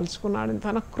దేవుడు మలుచుకున్నాడు,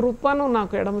 తన కృపను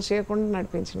నాకు ఎడమ చేయకుండా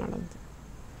నడిపించినాడు అంతే.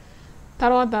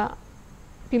 తర్వాత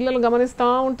పిల్లలు గమనిస్తూ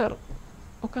ఉంటారు.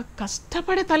 ఒక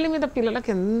కష్టపడే తల్లి మీద పిల్లలకు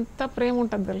ఎంత ప్రేమ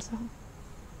ఉంటుంది తెలుసా?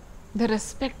 They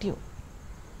respect you.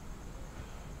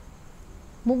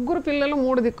 3 పిల్లలు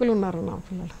 3 దిక్కులు ఉన్నారు నా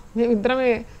పిల్లలు. మేమిద్దరమే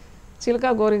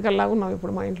చిలుక గోరింకల్లాగా ఉన్నాం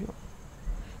ఇప్పుడు మా ఇంట్లో.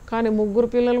 కానీ 3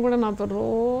 పిల్లలు కూడా నాతో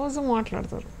రోజు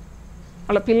మాట్లాడతారు.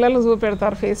 వాళ్ళ పిల్లలు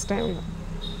చూపెడతారు ఫేస్ టైంలో.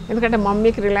 ఎందుకంటే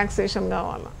మమ్మీకి రిలాక్సేషన్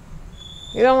కావాలా.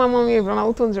 ఏదో మా మమ్మీ ఇప్పుడు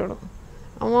నవ్వుతుంది చూడు,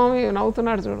 మమ్మీ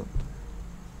నవ్వుతున్నాడు చూడు.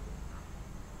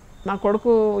 నా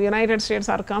కొడుకు యునైటెడ్ స్టేట్స్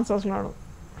అర్కాన్సాస్ ఉన్నాడు,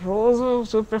 రోజు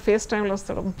ఫేస్ టైంలో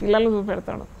వస్తాడు, పిల్లలు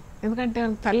చూపెడతాడు. ఎందుకంటే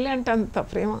తల్లి అంటే అంత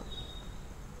ప్రేమ.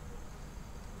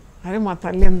 అరే మా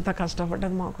తల్లి ఎంత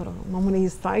కష్టపడ్డది మా కొరకు, మమ్మల్ని ఈ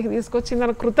స్థాయికి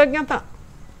తీసుకొచ్చిందని కృతజ్ఞత.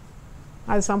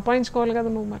 అది సంపాదించుకోవాలి కదా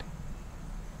నువ్వు. మరి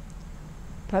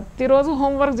ప్రతిరోజు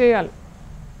హోంవర్క్ చేయాలి.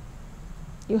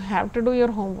 You have to do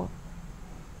your homework.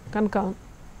 కనుక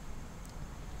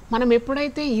మనం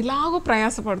ఎప్పుడైతే ఇలాగో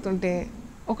ప్రయాసపడుతుంటే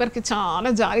ఒకరికి చాలా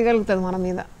జాలి కలుగుతుంది మన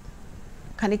మీద,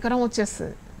 కనికరం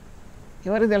వచ్చేస్తుంది.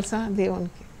 ఎవరికి తెలుసా?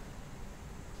 దేవునికి.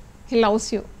 He loves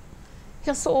you,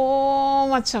 he so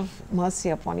much of mercy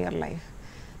upon your life.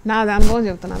 నాది అనుభవం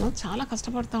చెప్తున్నాను. చాలా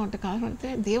కష్టపడతా ఉంటే కాకపోతే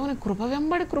దేవుని కృప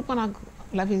వెంబడి కృప నాకు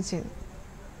లభించేది.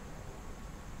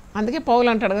 అందుకే పౌలు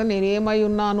అంటాడు కదా, నేను ఏమై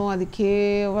ఉన్నాను అది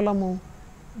కేవలము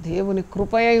దేవుని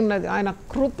కృపయై ఉన్నది, ఆయన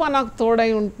కృప నాకు తోడై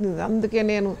ఉంటుంది. అందుకే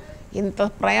నేను ఇంత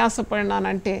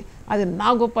ప్రయాసపడినానంటే అది నా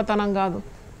గొప్పతనం కాదు,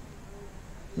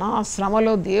 నా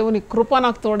శ్రమలో దేవుని కృప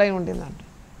నాకు తోడై ఉండిందంట.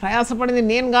 ప్రయాసపడింది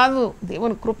నేను కాదు,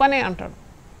 దేవుని కృపనే అంటాడు.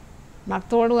 నాకు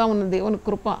తోడుగా ఉన్న దేవుని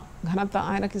కృప ఘనత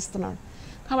ఆయనకి ఇస్తున్నాడు.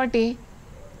 కాబట్టి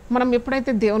మనం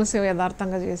ఎప్పుడైతే దేవుని సేవ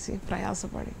యథార్థంగా చేసి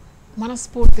ప్రయాసపడి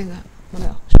మనస్ఫూర్తిగా మన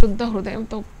శుద్ధ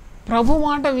హృదయంతో ప్రభు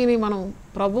మాట విని మనం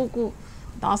ప్రభువుకు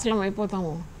దాసులం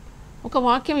అయిపోతాము. ఒక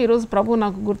వాక్యం ఈరోజు ప్రభు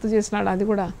నాకు గుర్తు చేసినాడు. అది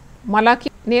కూడా మలాకి,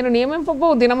 నేను నియమింపబో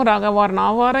దినము రాగా వారు నా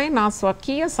వారై నా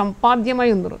స్వకీయ సంపాద్యమై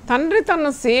ఉందరు. తండ్రి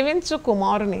తన్ను సేవించు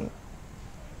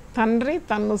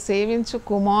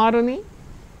కుమారుని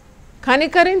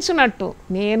కనికరించున్నట్టు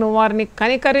నేను వారిని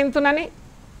కనికరింతునని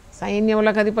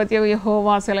సైన్యములకు అధిపతి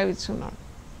యెహోవా సెలవిచ్చున్నాడు.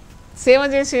 సేవ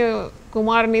చేసే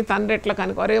కుమారుని తండ్రి ఎట్లా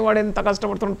అరే వాడు ఎంత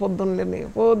కష్టపడుతున్నాడు, పొద్దున్నే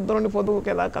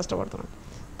పొద్దుకేదా కష్టపడుతున్నాడు,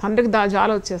 తండ్రికి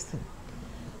జాలి వచ్చేస్తుంది.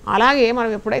 అలాగే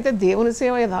మనం ఎప్పుడైతే దేవుని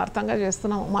సేవ యథార్థంగా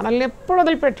చేస్తున్నామో మనల్ని ఎప్పుడు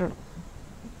వదిలిపెట్టాడు.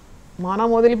 మనం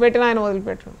వదిలిపెట్టిన ఆయన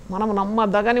వదిలిపెట్టాడు. మనం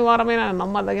నమ్మదగని వారమైన ఆయన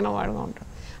నమ్మదగిన వాడుగా ఉంటాడు.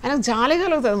 ఆయనకు జాలి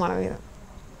కలుగుతుంది మన మీద,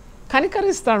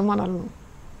 కనికరిస్తాడు మనల్ని,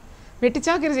 వెట్టి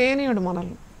చాకిరి చేయనివాడు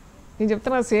మనల్ని. నేను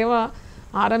చెప్తున్నా, సేవ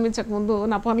ఆరంభించకముందు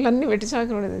నా పనులన్నీ వెట్టి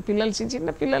చాకిరి ఉండేది. పిల్లలు చిన్న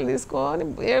పిల్లలు తీసుకొని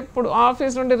ఎప్పుడు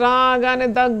ఆఫీస్ నుండి రాగానే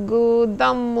దగ్గు,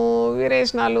 దమ్ము,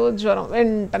 విరేచనాలు, జ్వరం,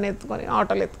 వెంటనే ఎత్తుకొని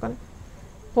ఆటోలు ఎత్తుకొని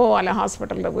పోవాలి,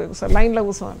 హాస్పిటల్లో పోయి కూర్చోవాలి, లైన్లో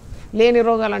కూర్చోవాలి, లేని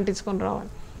రోగాలు అంటించుకొని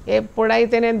రావాలి.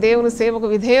 ఎప్పుడైతే నేను దేవుని సేవకు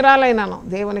విధేయురాలైనానో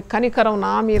దేవుని కనికరం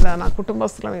నా మీద, నా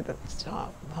కుటుంబస్తుల మీద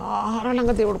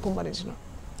ధారాళంగా దేవుడు కుమ్మరించినాడు.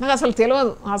 నాకు అసలు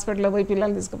తెలియదు హాస్పిటల్లో పోయి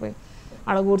పిల్లలు తీసుకుపోయి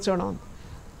ఆడ కూర్చోవడం.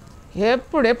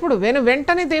 ఎప్పుడు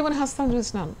వెంటనే దేవుని హస్తం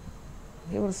చూసినాను,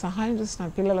 దేవుడు సహాయం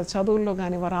చూసినాను. పిల్లల చదువుల్లో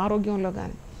కానీ, వారి ఆరోగ్యంలో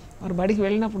కానీ, వారు బడికి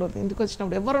వెళ్ళినప్పుడు, ఇంటికి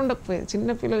వచ్చినప్పుడు ఎవరు ఉండకపోయేది.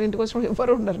 చిన్న పిల్లలు ఇంటికి వచ్చినప్పుడు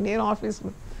ఎవరు ఉండరు. నేను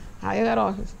ఆఫీస్లో, అయ్యగారు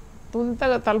ఆఫీస్,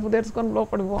 తుంతగా తలుపు తెరుచుకొని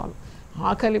లోపలికి పోవాలి.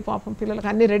 ఆకలి పాపం పిల్లలకు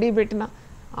అన్నీ రెడీ పెట్టిన,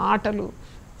 ఆటలు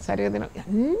సరిగా తిన,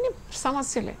 అన్ని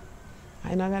సమస్యలే.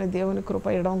 అయినా కానీ దేవుని కృప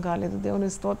ఇవ్వడం కాలేదు. దేవుని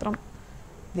స్తోత్రం,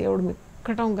 దేవుడు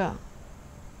మిక్కటంగా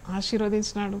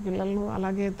ఆశీర్వదించినాడు పిల్లలను.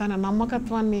 అలాగే తన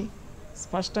నమ్మకత్వాన్ని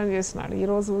స్పష్టం చేసినాడు.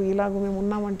 ఈరోజు ఇలాగ మేము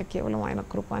ఉన్నామంటే కేవలం ఆయన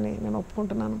కృప అని నేను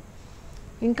ఒప్పుకుంటున్నాను.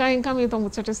 ఇంకా మీతో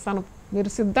ముచ్చటిస్తాను. మీరు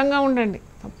సిద్ధంగా ఉండండి.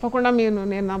 తప్పకుండా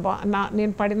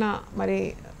నేను పడిన మరి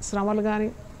శ్రమలు కానీ,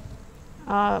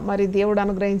 మరి దేవుడు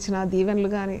అనుగ్రహించిన దీవెనలు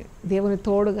కానీ, దేవుని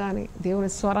తోడు కానీ, దేవుని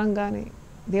స్వరం కానీ,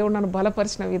 దేవుడు నన్ను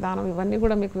బలపరిచిన విధానం, ఇవన్నీ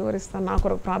కూడా మీకు వివరిస్తాను. నా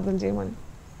కొరకు ప్రార్థన చేయమని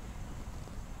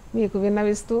మీకు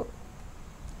విన్నవిస్తూ,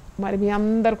 మరి మీ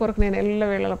అందరి కొరకు నేను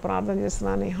ఎల్లవేళలా ప్రార్థన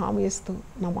చేస్తున్నాను, హామీ ఇస్తూ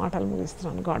నా మాటలు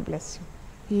ముగిస్తున్నాను. God bless you.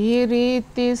 ఏ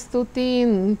రీతి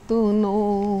స్తుతింతునో,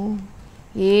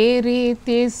 ఏ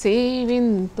రీతి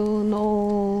సేవింతునో,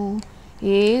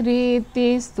 ఏ రీతి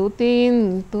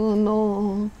స్తుతింతునో,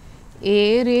 ఏ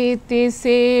రీతి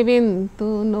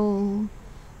సేవింతునో,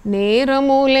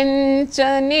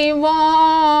 నేరములెంచని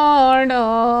వాడా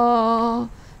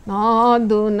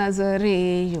నాదు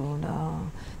నజరేయుడా,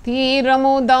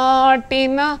 తీరము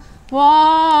దాటిన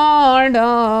వాడా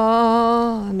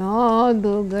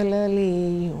నాదు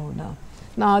గలలీయుడా,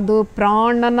 నాదు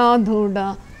ప్రాణనాథుడా,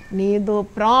 నీదు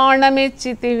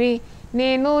ప్రాణమెచ్చితివి,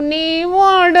 నేను నీ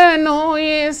వాడను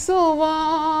యేసువా.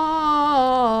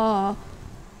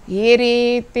 ఏ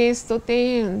రీతి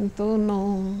స్తుతింతునో,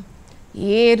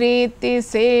 ఏ రీతి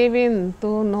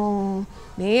సేవింతునో,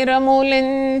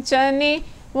 నేరములెంచని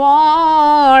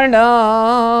వాడా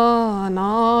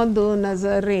నాదు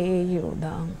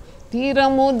నజరేయుడా,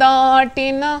 తీరము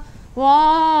దాటిన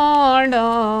వాడా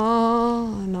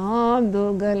నాదు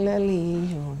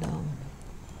గలలీయుడా.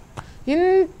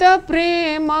 ఇంత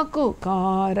ప్రేమకు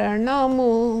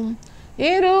కారణము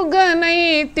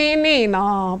ఎరుగనైతిని నా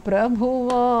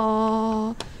ప్రభువా,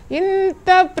 ఇంత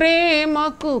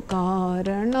ప్రేమకు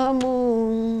కారణము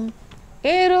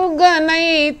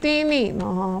ఎరుగనైతిని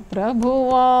నా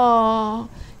ప్రభువా.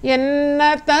 ఎన్న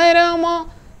తరమో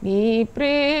నీ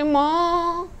ప్రేమ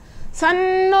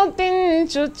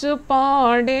సన్నుతించుచు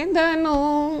పాడెదను,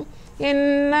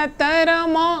 ఎన్న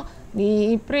తరమో నీ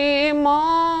ప్రేమ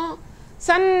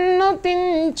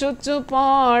సన్నుతించుచు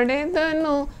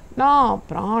పాడెదను. నా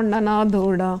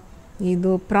ప్రాణనాథుడా,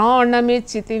 నీదు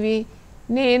ప్రాణమెచ్చితివి,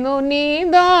 నేను నీ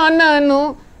దానను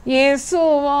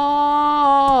యేసువా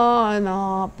నా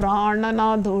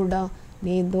ప్రాణనాథుడా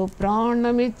నీదు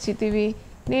ప్రాణమిచ్చితివి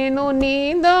నేను నీ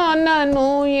దానను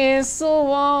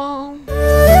యేసువా.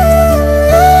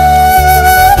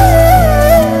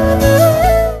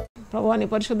 ప్రభువా నీ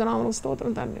పరిశుద్ధ నామమునకు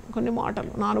స్తోత్రం తండ్రి. కొన్ని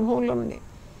మాటలు నా అనుభవంలో నుండి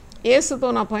యేసుతో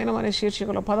నా పయనం అనే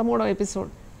శీర్షికలో 13వ ఎపిసోడ్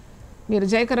మీరు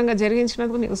జయకరంగా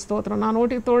జరిగించినందుకు నీకు స్తోత్రం. నా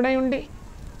నోటికి తోడై ఉండి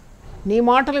నీ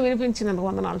మాటలు వినిపించినందుకు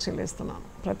వందనాలు చెల్లిస్తున్నాను.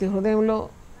 ప్రతి హృదయంలో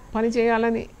పని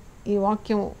చేయాలని ఈ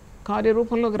వాక్యము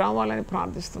కార్యరూపంలోకి రావాలని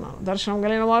ప్రార్థిస్తున్నాను. దర్శనం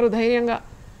కలిగిన వారు ధైర్యంగా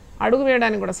అడుగు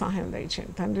వేయడానికి కూడా సహాయం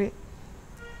దయచేయండి తండ్రి.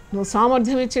 నువ్వు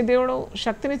సామర్థ్యం ఇచ్చే దేవుడు,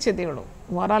 శక్తినిచ్చే దేవుడు,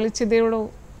 వరాలు ఇచ్చే దేవుడు,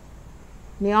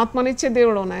 నీ ఆత్మనిచ్చే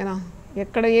దేవుడు నాయన.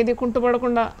 ఎక్కడ ఏది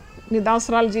కుంటుపడకుండా నీ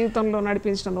దాసరాల జీవితంలో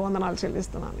నడిపించినందుకు వందనాలు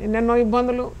చెల్లిస్తున్నాను. ఎన్నెన్నో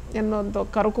ఇబ్బందులు, ఎన్నో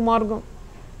కరుకు మార్గం,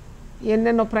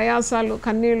 ఎన్నెన్నో ప్రయాసాలు,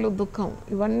 కన్నీళ్ళు, దుఃఖం,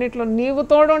 ఇవన్నిట్లో నీవు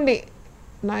తోడుండి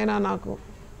నాయన నాకు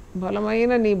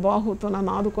బలమైన నీ బాహుతో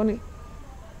నన్ను ఆదుకొని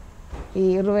ఈ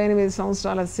 28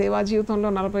 సంవత్సరాల సేవా జీవితంలో,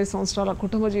 40 సంవత్సరాల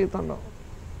కుటుంబ జీవితంలో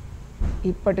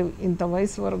ఇప్పటి ఇంత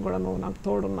వయసు వరకు కూడా నువ్వు నాకు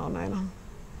తోడున్నావు నాయన.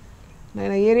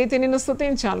 నాయన ఏ రీతి నిన్ను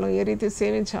స్తుతించాలో, ఏ రీతి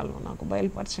సేవించాలో నాకు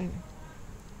బయలుపరచండి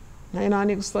నాయన.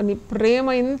 నీకు నీ ప్రేమ,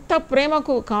 ఇంత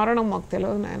ప్రేమకు కారణం మాకు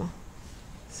తెలియదు నాయన.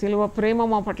 సిలువ ప్రేమ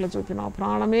మా పట్ల చూపినావు,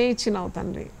 ప్రాణమే ఇచ్చినావు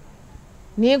తండ్రి.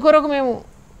 నీ కొరకు మేము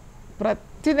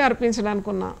ప్రతిదీ అర్పించడానికి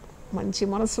ఉన్న మంచి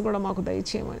మనస్సు కూడా మాకు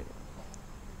దయచేయమని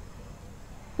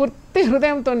పూర్తి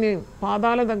హృదయంతో నీ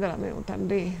పాదాల దగ్గర మేము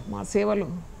తండ్రి మా సేవలు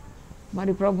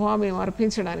మరి ప్రభువా మేము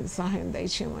అర్పించడానికి సహాయం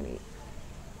దయచేయమని,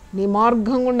 నీ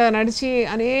మార్గం గుండా నడిచి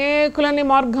అనేకులని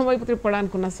మార్గం వైపు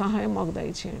తిప్పడానికి ఉన్న సహాయం మాకు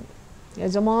దయచేయండి.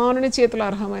 యజమానుని చేతుల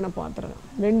అర్హమైన పాత్ర,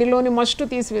 వెండిలోని మస్టు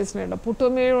తీసివేసినాడు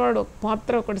పుట్టుమేవాడు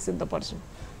పాత్ర ఒకటి సిద్ధపరచు.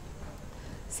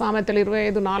 సామెతలు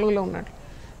 25:4 ఉన్నట్లు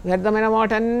వ్యర్థమైన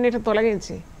వాటన్నిటిని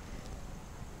తొలగించి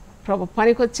ప్రభు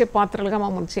పనికొచ్చే పాత్రలుగా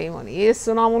మమ్మల్ని చేయమని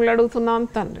యేసు నామములో అడుగుతున్నాను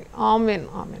తండ్రి. Amen,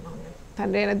 amen, amen.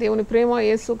 తండ్రి అయిన దేవుని ప్రేమ,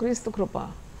 యేసుక్రీస్తు కృప,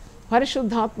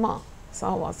 పరిశుద్ధాత్మ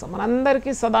సహవాసం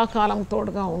మనందరికీ సదాకాలం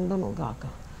తోడుగా ఉండును గాక.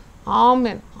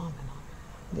 Amen, amen.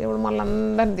 దేవుడు మనల్ని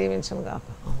అందరినీ దీవించును గాక.